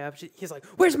that guy up. He's like,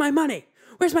 "Where's my money?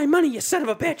 Where's my money, you son of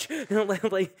a bitch?" And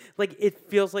like it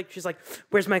feels like she's like,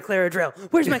 "Where's my Claradrill?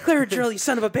 Where's my Claradrill, you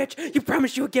son of a bitch? You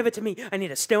promised you would give it to me. I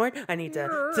need a snort. I need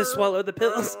to swallow the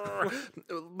pills."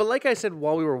 But like I said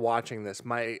while we were watching this,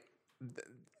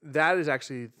 that is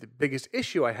actually the biggest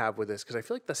issue I have with this because I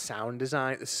feel like the sound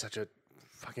design is such a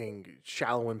fucking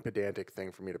shallow and pedantic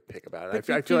thing for me to pick about it.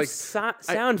 I feel like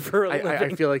sound for a living.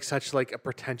 I feel like such like a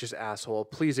pretentious asshole.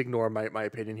 Please ignore my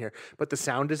opinion here. But the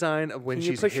sound design of when Can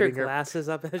you she's push your hitting her, glasses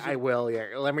up? I will.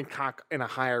 Yeah, let me cock in a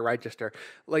higher register.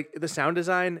 Like the sound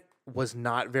design was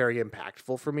not very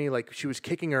impactful for me. Like she was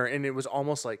kicking her, and it was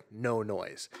almost like no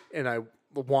noise, and I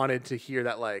wanted to hear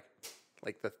that like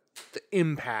the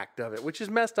impact of it, which is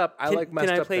messed up. I like messed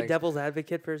up Can I play things. devil's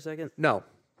advocate for a second? No.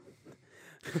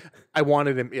 I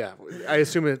wanted him. Yeah, I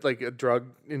assume it's like a drug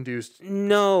induced.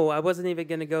 No, I wasn't even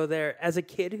gonna go there. As a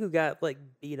kid who got like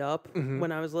beat up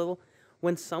when I was little,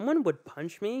 when someone would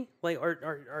punch me, like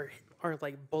or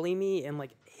like bully me and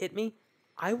like hit me,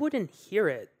 I wouldn't hear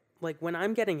it. Like when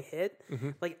I'm getting hit,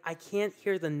 like I can't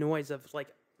hear the noise of like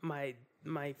my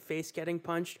face getting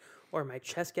punched or my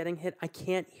chest getting hit. I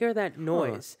can't hear that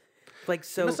noise. Like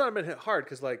so. It must not have been hit hard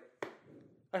because like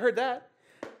I heard that.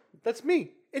 That's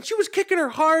me. And she was kicking her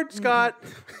hard, Scott.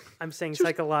 I'm saying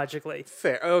psychologically.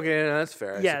 Fair. Okay, that's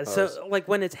fair. I suppose. So like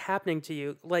when it's happening to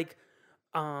you, like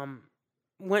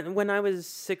when I was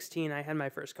 16, I had my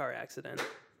first car accident.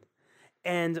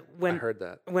 And when I heard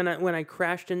that. when I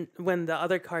crashed when the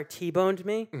other car T-boned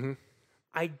me,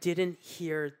 I didn't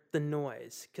hear the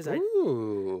noise because I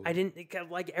didn't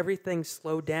like everything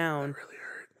slowed down.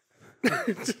 That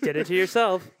really hurt. Did it to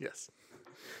yourself. Yes.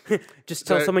 Just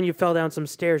tell someone you fell down some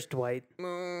stairs, Dwight.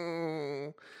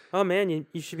 Mm. Oh man,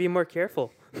 you should be more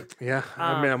careful. Yeah,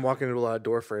 I mean, I'm walking into a lot of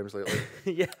door frames lately.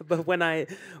 Yeah, but when I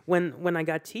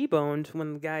got T-boned,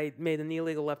 when the guy made an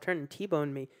illegal left turn and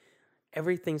T-boned me,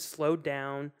 everything slowed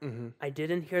down. I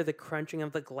didn't hear the crunching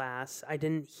of the glass. I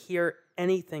didn't hear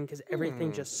anything because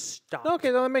everything just stopped.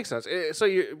 Okay, that makes sense. So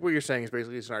what you're saying is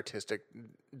basically it's an artistic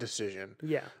decision.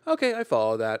 Yeah. Okay, I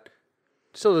follow that.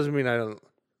 Still doesn't mean I don't.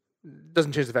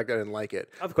 Doesn't change the fact that I didn't like it.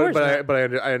 Of course not.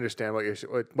 I understand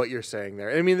what you're saying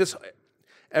there. I mean,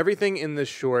 everything in this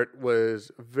short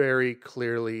was very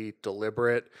clearly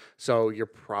deliberate. So you're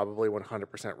probably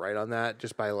 100% right on that.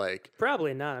 Just by like.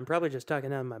 Probably not. I'm probably just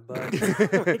talking out of my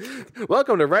butt.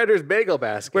 Welcome to Writer's Bagel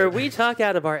Basket, where we talk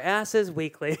out of our asses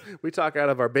weekly. We talk out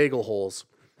of our bagel holes.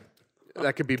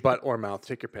 That could be butt or mouth.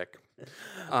 Take your pick.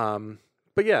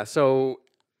 But yeah, so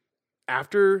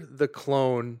after the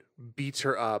clone beats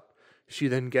her up, she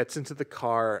then gets into the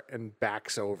car and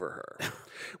backs over her,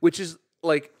 which is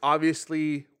like,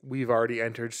 obviously we've already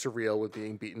entered surreal with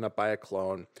being beaten up by a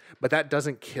clone, but that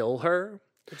doesn't kill her.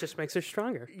 It just makes her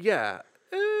stronger. Yeah.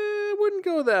 It wouldn't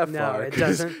go that far. No, it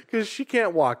doesn't. Because she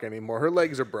can't walk anymore. Her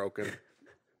legs are broken.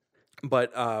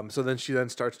 But so then she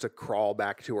starts to crawl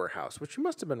back to her house, which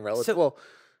must have been relative.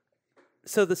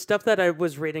 So the stuff that I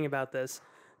was reading about this,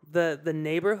 the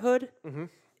neighborhood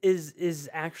is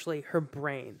actually her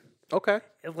brain. Okay.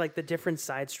 Like the different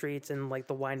side streets and like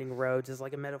the winding roads is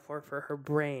like a metaphor for her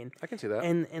brain. I can see that.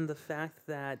 And the fact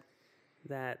that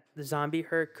the zombie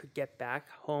her could get back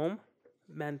home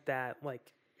meant that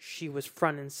like she was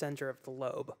front and center of the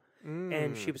lobe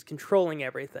and she was controlling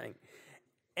everything.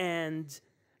 And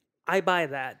I buy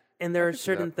that. And there are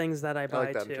certain things that I buy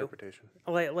like that too. interpretation.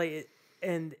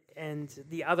 And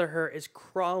the other her is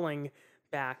crawling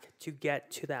back to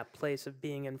get to that place of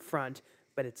being in front,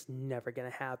 but it's never going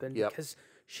to happen because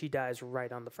she dies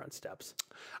right on the front steps.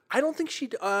 I don't think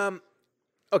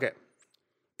okay.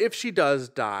 If she does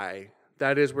die,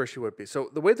 that is where she would be. So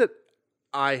the way that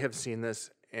I have seen this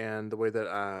and the way that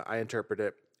I interpret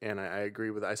it, and I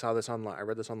agree with it. I saw this online. I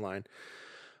read this online.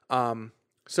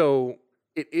 So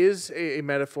it is a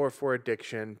metaphor for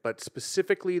addiction, but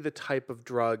specifically the type of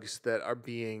drugs that are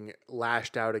being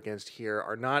lashed out against here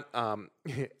are not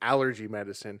allergy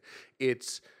medicine.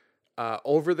 It's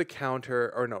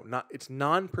over-the-counter, or no, not. It's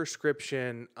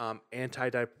non-prescription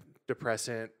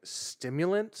antidepressant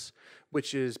stimulants,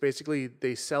 which is basically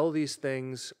they sell these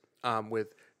things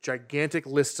with gigantic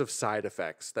lists of side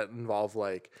effects that involve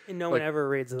and no one ever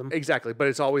reads them. Exactly, but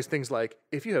it's always things like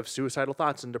if you have suicidal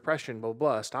thoughts and depression, blah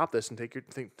blah, blah, stop this and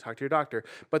talk to your doctor.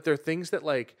 But they're things that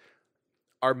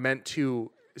are meant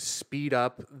to speed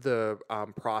up the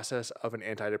process of an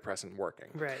antidepressant working,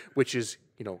 right? Which is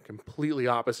completely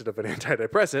opposite of an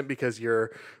antidepressant because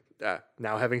you're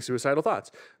now having suicidal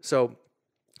thoughts. So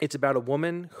it's about a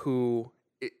woman who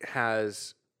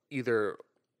has either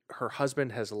her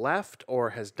husband has left or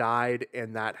has died,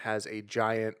 and that has a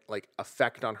giant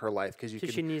effect on her life because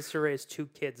she needs to raise 2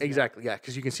 kids. Exactly, yeah,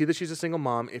 because you can see that she's a single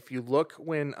mom. If you look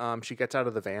when she gets out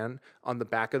of the van, on the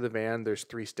back of the van, there's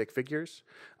 3 stick figures,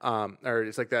 or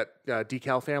it's like that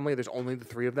decal family. There's only the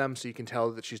 3 of them, so you can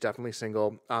tell that she's definitely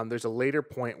single. There's a later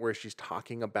point where she's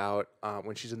talking about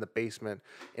when she's in the basement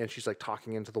and she's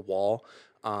talking into the wall.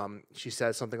 She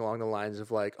says something along the lines of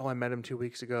oh, I met him 2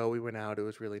 weeks ago. We went out. It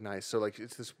was really nice. So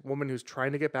it's this woman who's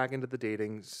trying to get back into the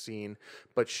dating scene,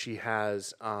 but she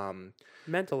has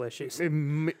mental issues,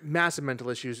 massive mental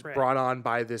issues brought on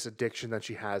by this addiction that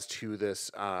she has to this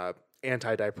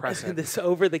antidepressant, this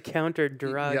over-the-counter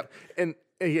drug. Yep, and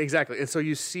exactly. And so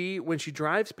you see when she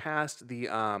drives past the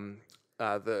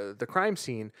crime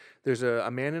scene, there's a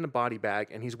man in a body bag,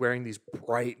 and he's wearing these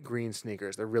bright green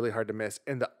sneakers. They're really hard to miss.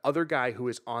 And the other guy who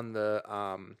is on the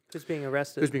who's being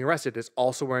arrested is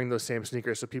also wearing those same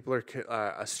sneakers. So people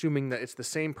are assuming that it's the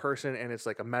same person, and it's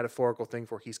a metaphorical thing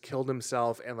for he's killed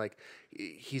himself, and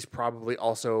he's probably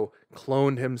also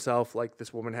cloned himself, like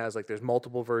this woman has. There's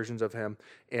multiple versions of him,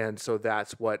 and so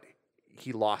that's what.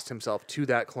 He lost himself to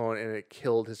that clone, and it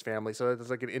killed his family. So it's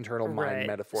an internal mind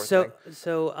metaphor thing.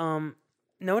 So,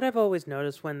 know what I've always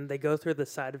noticed when they go through the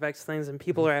side effects things and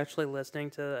people are actually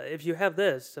listening to, if you have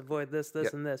this, avoid this,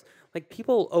 and this.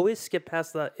 People always skip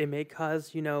past it may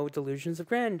cause, delusions of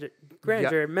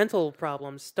grandeur, mental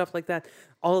problems, stuff like that.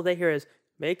 All they hear is,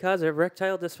 may cause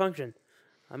erectile dysfunction.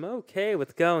 I'm okay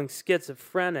with going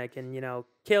schizophrenic and,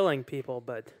 killing people,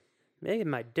 but making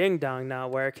my ding-dong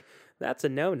not work, that's a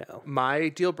no-no. My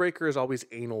deal breaker is always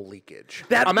anal leakage.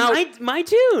 I'm out. My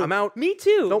too. I'm out. Me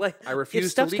too. Nope. I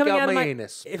refuse to leak out my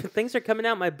anus. If things are coming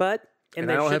out my butt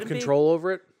and I don't have control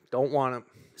over it, don't want it.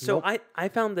 So nope. I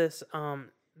found this.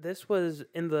 This was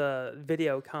in the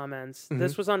video comments.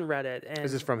 This was on Reddit. And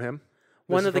is this from him?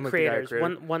 One of the creators.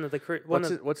 One of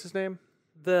the What's his name?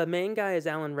 The main guy is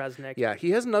Alan Resnick. Yeah,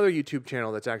 he has another YouTube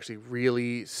channel that's actually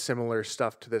really similar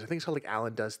stuff to this. I think it's called like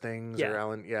Alan Does Things or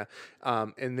Alan,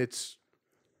 and it's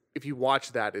if you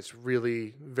watch that, it's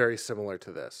really very similar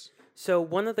to this. So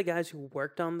one of the guys who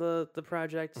worked on the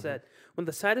project said, when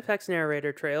the side effects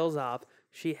narrator trails off,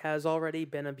 she has already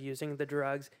been abusing the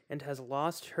drugs and has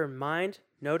lost her mind.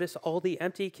 Notice all the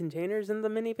empty containers in the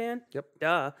minivan? Yep.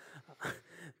 Duh.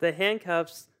 The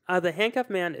handcuff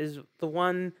man is the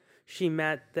one she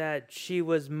met that she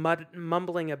was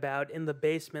mumbling about in the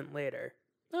basement later.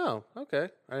 Oh, okay.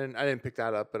 I didn't pick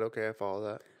that up, but okay, I follow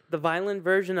that. The violent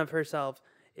version of herself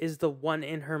is the one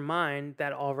in her mind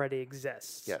that already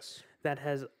exists. Yes. That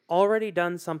has already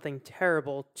done something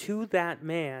terrible to that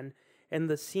man, and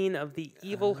the scene of the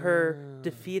evil her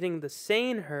defeating the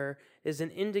sane her is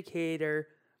an indicator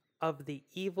of the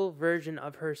evil version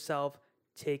of herself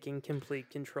taking complete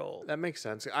control. That makes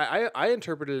sense. I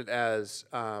interpreted it as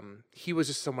he was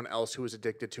just someone else who was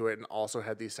addicted to it and also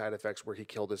had these side effects where he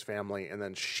killed his family, and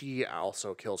then she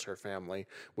also kills her family,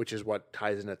 which is what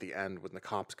ties in at the end when the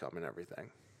cops come and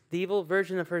everything. The evil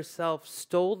version of herself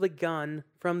stole the gun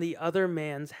from the other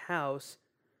man's house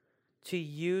to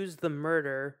use the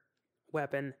murder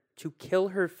weapon to kill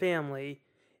her family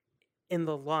in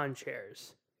the lawn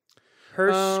chairs.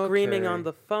 Her screaming on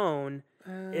the phone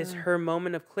is her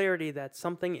moment of clarity that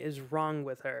something is wrong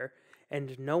with her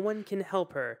and no one can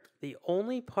help her. The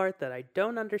only part that I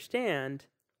don't understand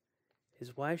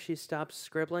is why she stopped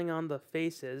scribbling on the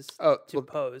faces to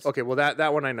pose. Okay, well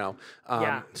that one I know.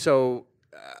 So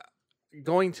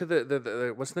going to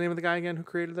the what's the name of the guy again who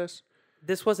created this?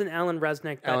 This wasn't Alan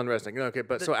Resnick. Alan Resnick. Okay,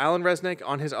 but so Alan Resnick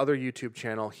on his other YouTube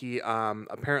channel, he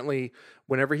apparently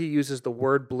whenever he uses the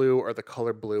word blue or the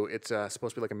color blue, it's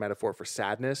supposed to be like a metaphor for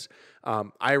sadness.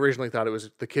 I originally thought it was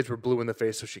the kids were blue in the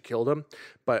face, so she killed them,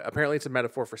 but apparently it's a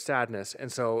metaphor for sadness.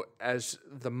 And so as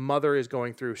the mother is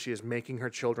going through, she is making her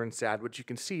children sad, which you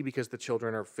can see because the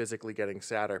children are physically getting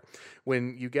sadder.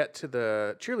 When you get to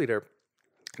the cheerleader,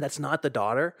 that's not the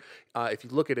daughter. If you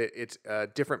look at it, it's a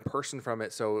different person from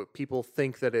it. So people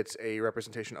think that it's a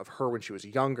representation of her when she was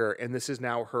younger. And this is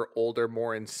now her older,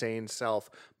 more insane self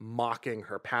mocking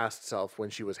her past self when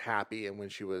she was happy and when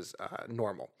she was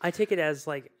normal. I take it as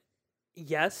like,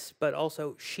 yes, but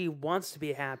also she wants to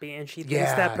be happy and she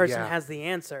thinks that person has the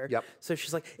answer. Yep. So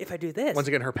she's like, if I do this. Once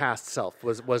again, her past self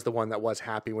was the one that was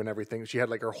happy when everything, she had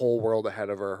like her whole world ahead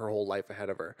of her whole life ahead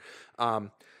of her.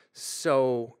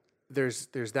 So there's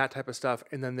that type of stuff,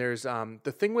 and then there's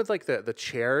the thing with like the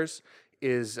chairs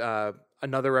is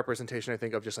another representation I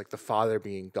think of just like the father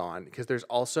being gone, because there's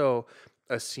also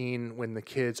a scene when the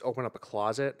kids open up a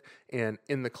closet, and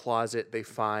in the closet they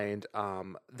find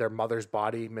their mother's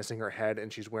body missing her head,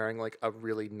 and she's wearing like a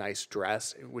really nice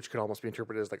dress, which could almost be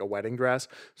interpreted as like a wedding dress.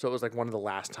 So it was like one of the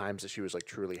last times that she was like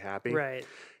truly happy. Right.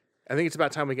 I think it's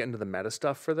about time we get into the meta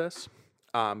stuff for this.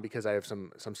 Because I have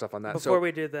some stuff on that. Before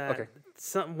we do that,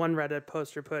 okay. One Reddit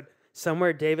poster put,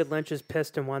 somewhere David Lynch is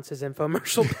pissed and wants his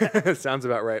infomercial back. Sounds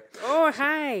about right. Oh,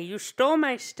 hi, you stole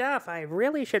my stuff. I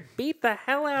really should beat the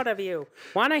hell out of you.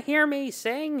 Want to hear me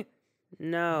sing?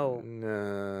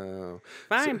 No.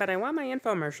 Fine, but I want my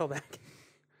infomercial back.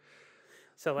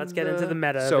 So let's get into the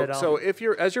meta of it all. So if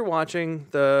as you're watching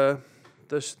the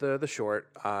short,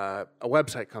 a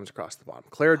website comes across the bottom,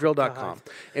 claradrill.com.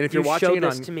 And if you're watching showed it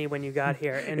this to me when you got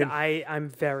here, and I'm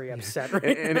very upset right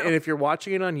now. And if you're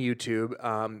watching it on YouTube,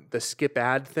 the skip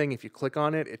ad thing, if you click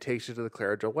on it, it takes you to the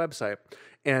Claradrill website.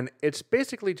 And it's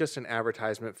basically just an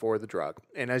advertisement for the drug.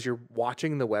 And as you're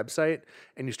watching the website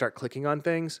and you start clicking on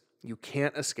things, you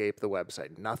can't escape the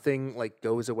website. Nothing like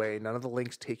goes away. None of the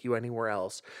links take you anywhere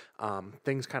else.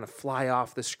 Things kind of fly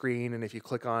off the screen, and if you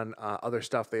click on other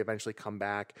stuff, they eventually come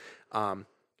back.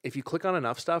 If you click on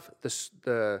enough stuff,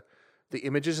 the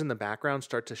images in the background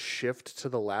start to shift to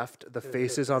the left. The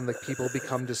faces on the people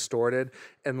become distorted,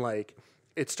 and like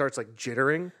it starts like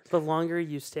jittering. The longer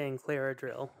you stay in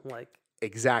Claradrill, like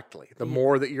exactly, the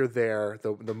more that you're there,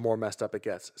 the more messed up it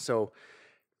gets. So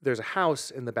there's a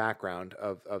house in the background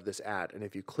of this ad, and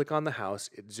if you click on the house,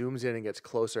 it zooms in and gets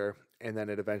closer, and then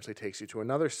it eventually takes you to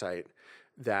another site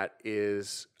that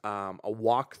is a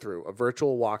walkthrough, a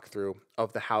virtual walkthrough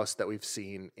of the house that we've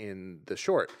seen in the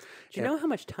short. Do you know how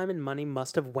much time and money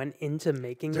must have went into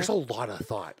making There's that? a lot of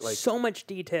thought. Like so much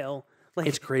detail. Like,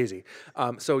 it's crazy.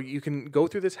 So you can go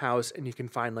through this house and you can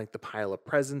find like the pile of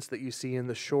presents that you see in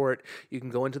the short. You can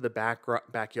go into the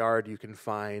backyard. You can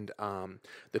find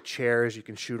the chairs. You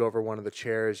can shoot over one of the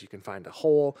chairs. You can find a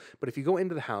hole. But if you go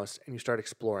into the house and you start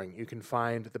exploring, you can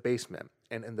find the basement.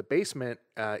 And in the basement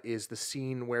is the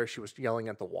scene where she was yelling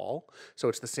at the wall. So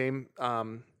it's the same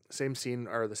same scene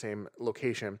or the same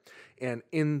location, and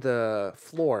in the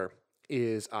floor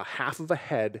is a half of a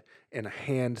head and a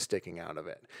hand sticking out of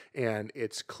it, and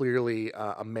it's clearly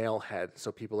a male head.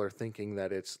 So people are thinking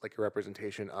that it's like a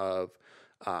representation of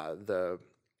the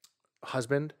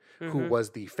husband who was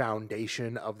the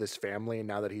foundation of this family, and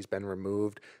now that he's been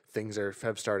removed, things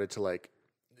have started to like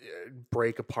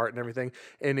break apart and everything.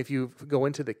 And if you go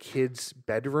into the kids'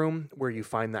 bedroom where you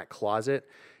find that closet,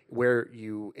 where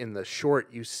you in the short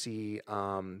you see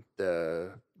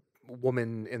the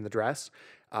woman in the dress,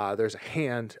 there's a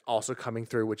hand also coming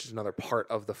through, which is another part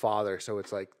of the father. So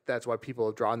it's like that's why people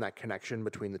have drawn that connection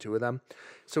between the two of them.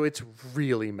 So it's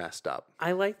really messed up.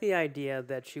 I like the idea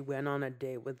that she went on a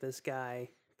date with this guy,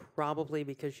 probably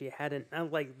because she hadn't,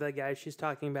 like the guy she's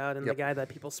talking about, and the guy that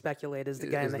people speculate is the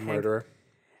guy in the murderer.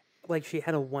 Like she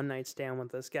had a one-night stand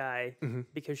with this guy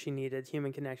because she needed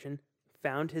human connection.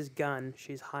 Found his gun.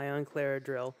 She's high on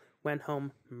Claradril. Went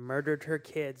home, murdered her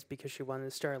kids because she wanted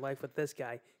to start life with this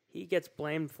guy. He gets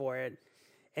blamed for it,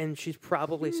 and she's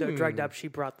probably so drugged up she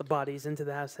brought the bodies into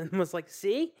the house and was like,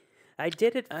 "See, I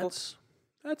did it." That's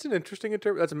an interesting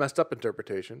that's a messed up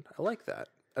interpretation. I like that.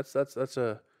 That's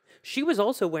a. She was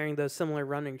also wearing those similar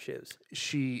running shoes.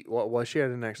 What was she? I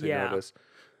didn't actually notice.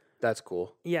 That's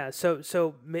cool. Yeah.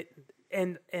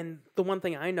 And the one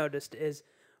thing I noticed is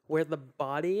where the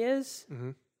body is.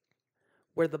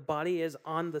 Where the body is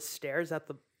on the stairs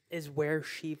is where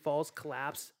she falls,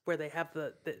 collapse, where they have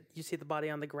the you see the body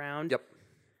on the ground. Yep.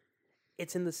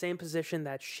 It's in the same position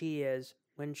that she is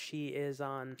when she is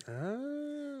on.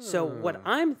 Oh. So what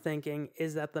I'm thinking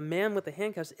is that the man with the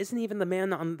handcuffs isn't even the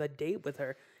man on the date with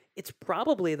her. It's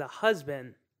probably the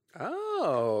husband.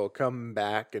 Oh, come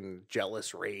back and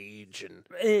jealous rage and.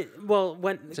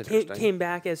 When came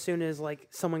back as soon as like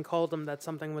someone called him that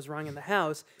something was wrong in the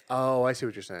house. Oh, I see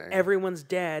what you're saying. Everyone's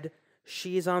dead.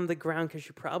 She's on the ground because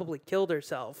she probably killed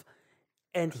herself,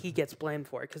 and he gets blamed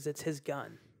for it because it's his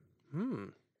gun.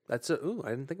 That's I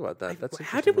didn't think about that. That's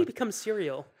how did we become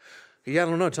serial? Yeah, I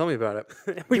don't know. Tell me about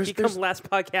it. We become last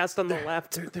podcast on the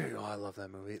left. I love that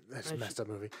movie. That's a messed up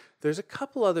movie. There's a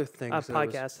couple other things. Last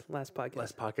podcast. Last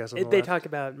podcast. They left? talk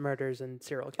about murders and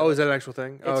serial killers. Oh, is that an actual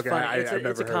thing? It's okay, fun. I've never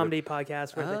It's a heard comedy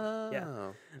podcast.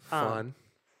 Where fun.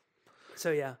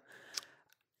 So yeah.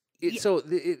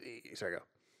 Sorry, go.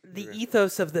 The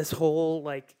ethos of this whole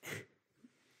like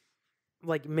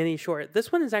mini short.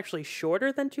 This one is actually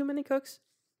shorter than Too Many Cooks.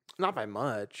 Not by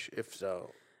much, if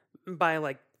so. By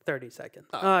like 30 seconds.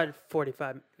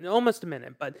 45, almost a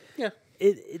minute, but yeah,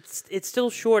 it's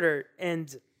still shorter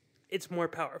and it's more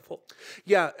powerful.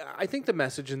 Yeah, I think the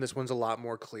message in this one's a lot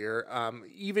more clear.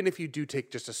 Even if you do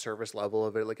take just a surface level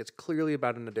of it, like it's clearly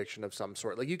about an addiction of some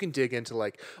sort. Like you can dig into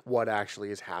like what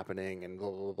actually is happening and blah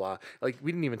blah blah. Blah. Like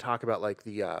we didn't even talk about like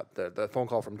the phone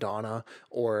call from Donna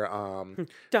or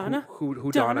Donna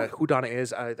who Donna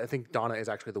is. I think Donna is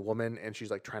actually the woman, and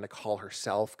she's like trying to call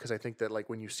herself because I think that like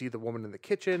when you see the woman in the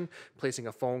kitchen placing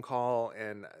a phone call,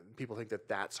 and people think that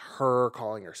that's her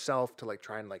calling herself to like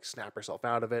try and like snap herself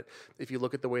out of it. If you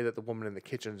look at the way that the woman in the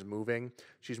kitchen is moving,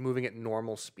 she's moving at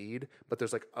normal speed, but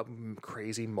there's like a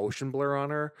crazy motion blur on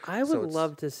her. I would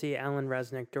love to see Alan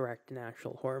Resnick direct an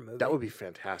actual horror movie. That would be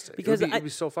fantastic. Because it'd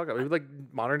be so fucked up. It would be like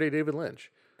modern day David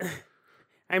Lynch.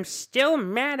 I'm still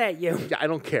mad at you. Yeah, I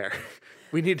don't care.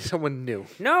 We need someone new.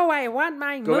 No, I want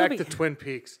my movie. Go back to Twin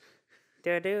Peaks.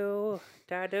 Da-do,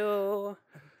 da-do.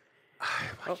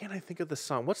 Why can't I think of the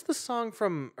song? What's the song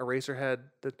from Eraserhead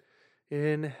that...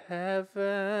 In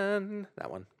heaven, that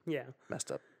one. Yeah,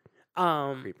 messed up.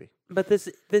 Creepy. But this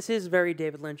is very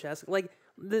David Lynch-esque. Like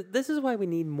this is why we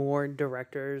need more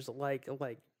directors like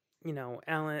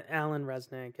Alan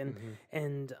Resnick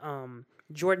and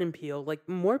Jordan Peele. Like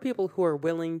more people who are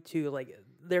willing to like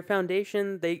their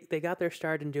foundation. They got their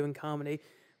start in doing comedy,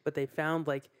 but they found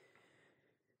like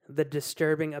the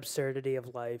disturbing absurdity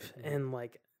of life and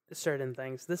like certain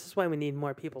things. This is why we need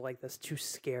more people like this to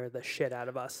scare the shit out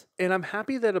of us. And I'm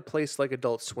happy that a place like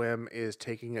Adult Swim is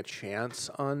taking a chance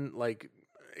on like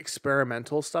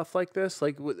experimental stuff like this,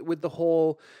 like with the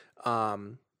whole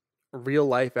real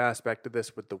life aspect of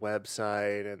this with the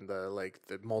website and the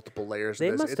multiple layers. They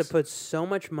of this. must have put so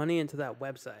much money into that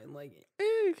website. Like,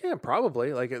 yeah,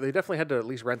 probably. Like they definitely had to at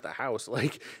least rent the house.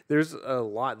 Like there's a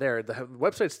lot there. The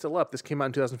website's still up. This came out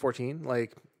in 2014.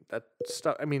 Like. That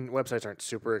stuff. I mean, websites aren't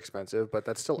super expensive, but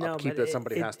that's still upkeep that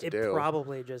somebody has to do. It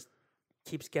probably just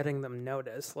keeps getting them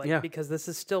noticed, because this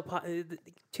is still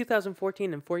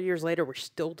 2014, and 4 years later, we're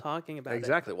still talking about it.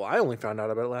 Exactly. Well, I only found out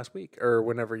about it last week, or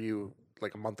whenever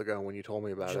like a month ago when you told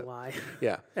me about July. it.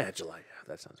 Yeah, July. Yeah,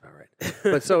 that sounds about right.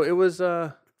 But so it was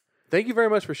Thank you very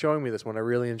much for showing me this one. I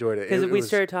really enjoyed it. Because It we was-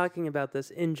 started talking about this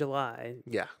in July.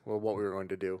 Yeah, well, what we were going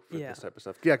to do for Yeah. this type of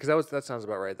stuff. Yeah, because that sounds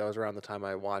about right. That was around the time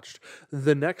I watched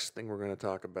the next thing we're going to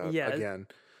talk about Yeah. again.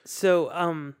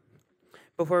 So,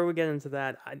 before we get into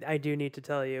that, I do need to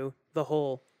tell you the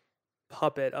whole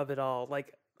puppet of it all.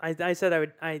 Like I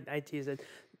said, I tease it.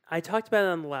 I talked about it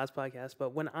on the last podcast, but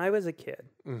when I was a kid,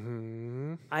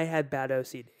 I had bad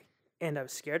OCD, and I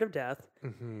was scared of death.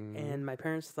 And my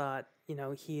parents thought,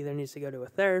 he either needs to go to a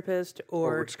therapist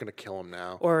Or we're or just going to kill him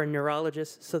now. a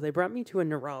neurologist. So they brought me to a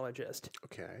neurologist.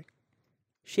 Okay.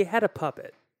 She had a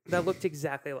puppet that looked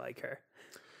exactly like her.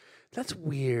 That's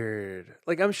weird.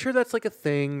 Like, I'm sure that's like a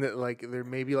thing that, like, there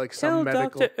may be like some Tell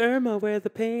medical... Dr. Irma where the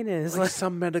pain is. Like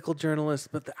some medical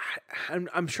journalist, but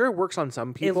I'm sure it works on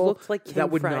some people. It looked like King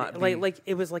that would Friday. not be. Like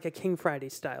it was like a King Friday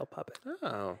style puppet.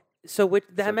 Oh, So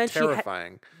that so meant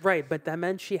terrifying. right, but that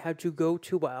meant she had to go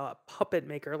to a puppet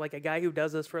maker, like a guy who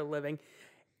does this for a living,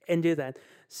 and do that.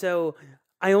 So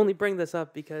I only bring this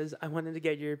up because I wanted to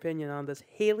get your opinion on this.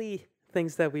 Haley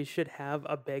thinks that we should have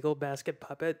a bagel basket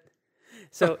puppet.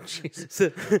 So,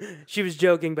 so she was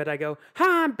joking, but I go,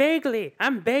 "Ha, I'm Bagley.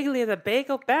 I'm Bagley, the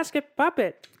bagel basket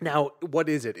puppet." Now, what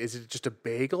is it? Is it just a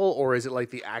bagel, or is it like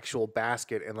the actual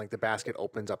basket, and like the basket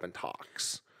opens up and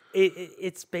talks?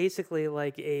 It's basically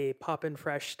like a Poppin'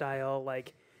 Fresh style,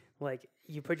 like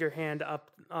you put your hand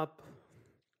up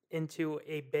into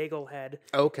a bagel head.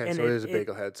 Okay, and so it is a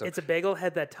bagel head. So it's a bagel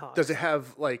head that talks. does it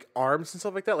have like arms and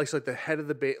stuff like that? Like, so like the head of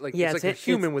the bagel, like Yeah, it's like a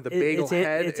human with a bagel it's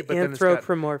head. It's but then it's got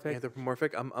anthropomorphic.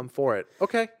 anthropomorphic. I'm for it.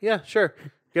 Okay, yeah, sure.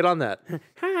 Get on that.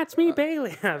 Hi, it's me,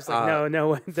 Bagley. I was like,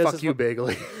 no. This Fuck is you,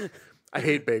 Bagley. I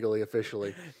hate Bagley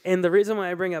officially. And the reason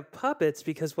why I bring up puppets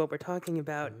because what we're talking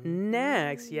about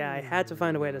next. Yeah, I had to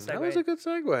find a way to segue. That was a good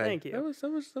segue. Thank you. That was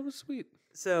sweet.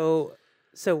 So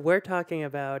we're talking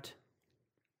about.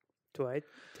 Dwight,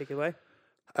 take it away.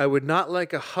 I would not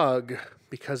like a hug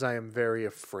because I am very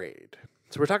afraid.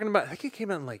 So we're talking about. I think it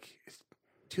came out in like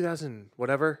 2000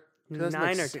 whatever. 9 or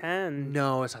 2006. 10.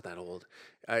 No, it's not that old.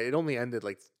 It only ended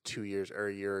like 2 years or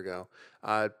a year ago.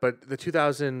 But the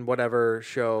 2000 whatever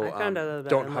show, I found out about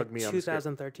Don't it in Hug like Me, I'm Scared.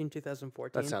 2013,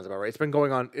 2014. That sounds about right. It's been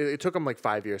going on. It took them like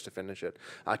 5 years to finish it.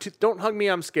 Don't Hug Me,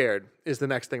 I'm Scared is the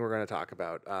next thing we're going to talk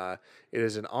about. It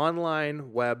is an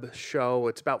online web show.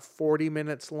 It's about 40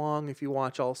 minutes long if you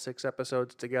watch all 6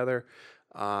 episodes together.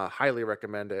 Highly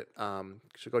recommend it.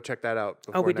 So go check that out.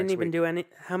 Oh, we next didn't even week. do any.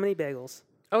 How many bagels?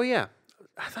 Oh, yeah.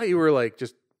 I thought you were like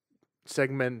just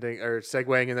segmenting or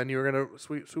segueing and then you were going to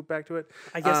swoop back to it.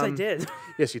 I guess I did.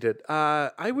 Yes, you did.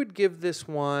 I would give this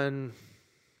one,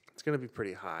 it's going to be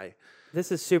pretty high.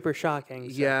 This is super shocking.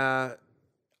 So. Yeah.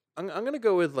 I'm going to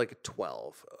go with like a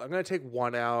 12. I'm going to take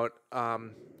one out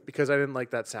because I didn't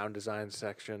like that sound design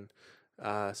section.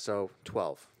 So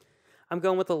 12. I'm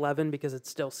going with 11 because it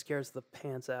still scares the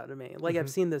pants out of me. Like, I've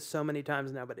seen this so many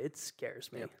times now, but it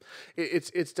scares me. Yeah.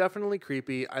 It's definitely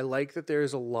creepy. I like that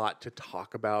there's a lot to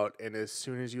talk about, and as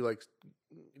soon as you like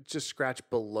just scratch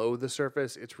below the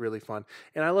surface, it's really fun.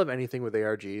 And I love anything with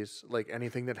ARGs, like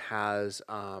anything that has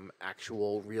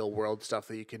actual real world stuff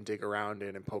that you can dig around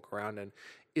in and poke around in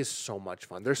is so much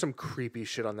fun. There's some creepy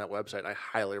shit on that website. I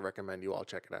highly recommend you all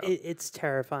check it out. It's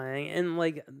terrifying. And,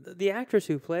 like, the actress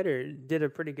who played her did a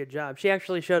pretty good job. She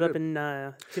actually showed up in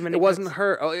Too Many It wasn't Cooks.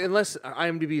 her, unless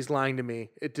IMDb's lying to me.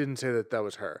 It didn't say that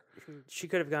was her. She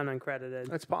could have gone uncredited.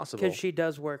 That's possible. Because she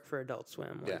does work for Adult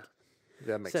Swim. Yeah,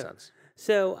 that makes sense.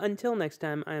 So, until next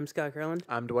time, I am Scott Kurland.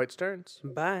 I'm Dwight Stearns.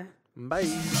 Bye. Bye.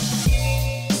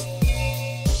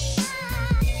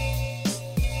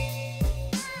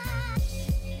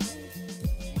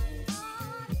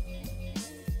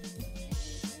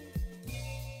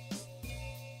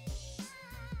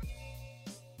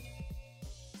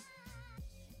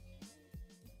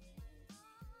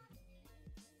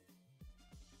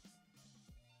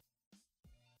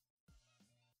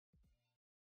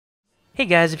 Hey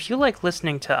guys, if you like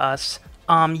listening to us,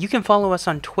 you can follow us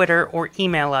on Twitter or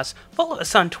email us. Follow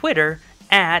us on Twitter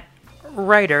at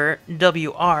writer,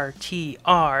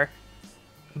 WRTR,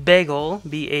 bagel,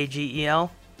 BAGEL,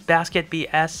 basket,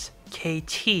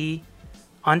 BSKT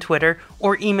on Twitter,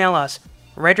 or email us,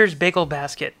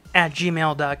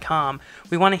 writersbagelbasket@gmail.com.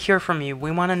 We want to hear from you.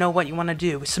 We want to know what you want to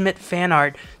do. Submit fan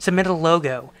art, submit a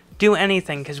logo, do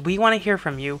anything, because we want to hear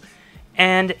from you.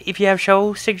 And if you have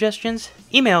show suggestions,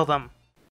 email them.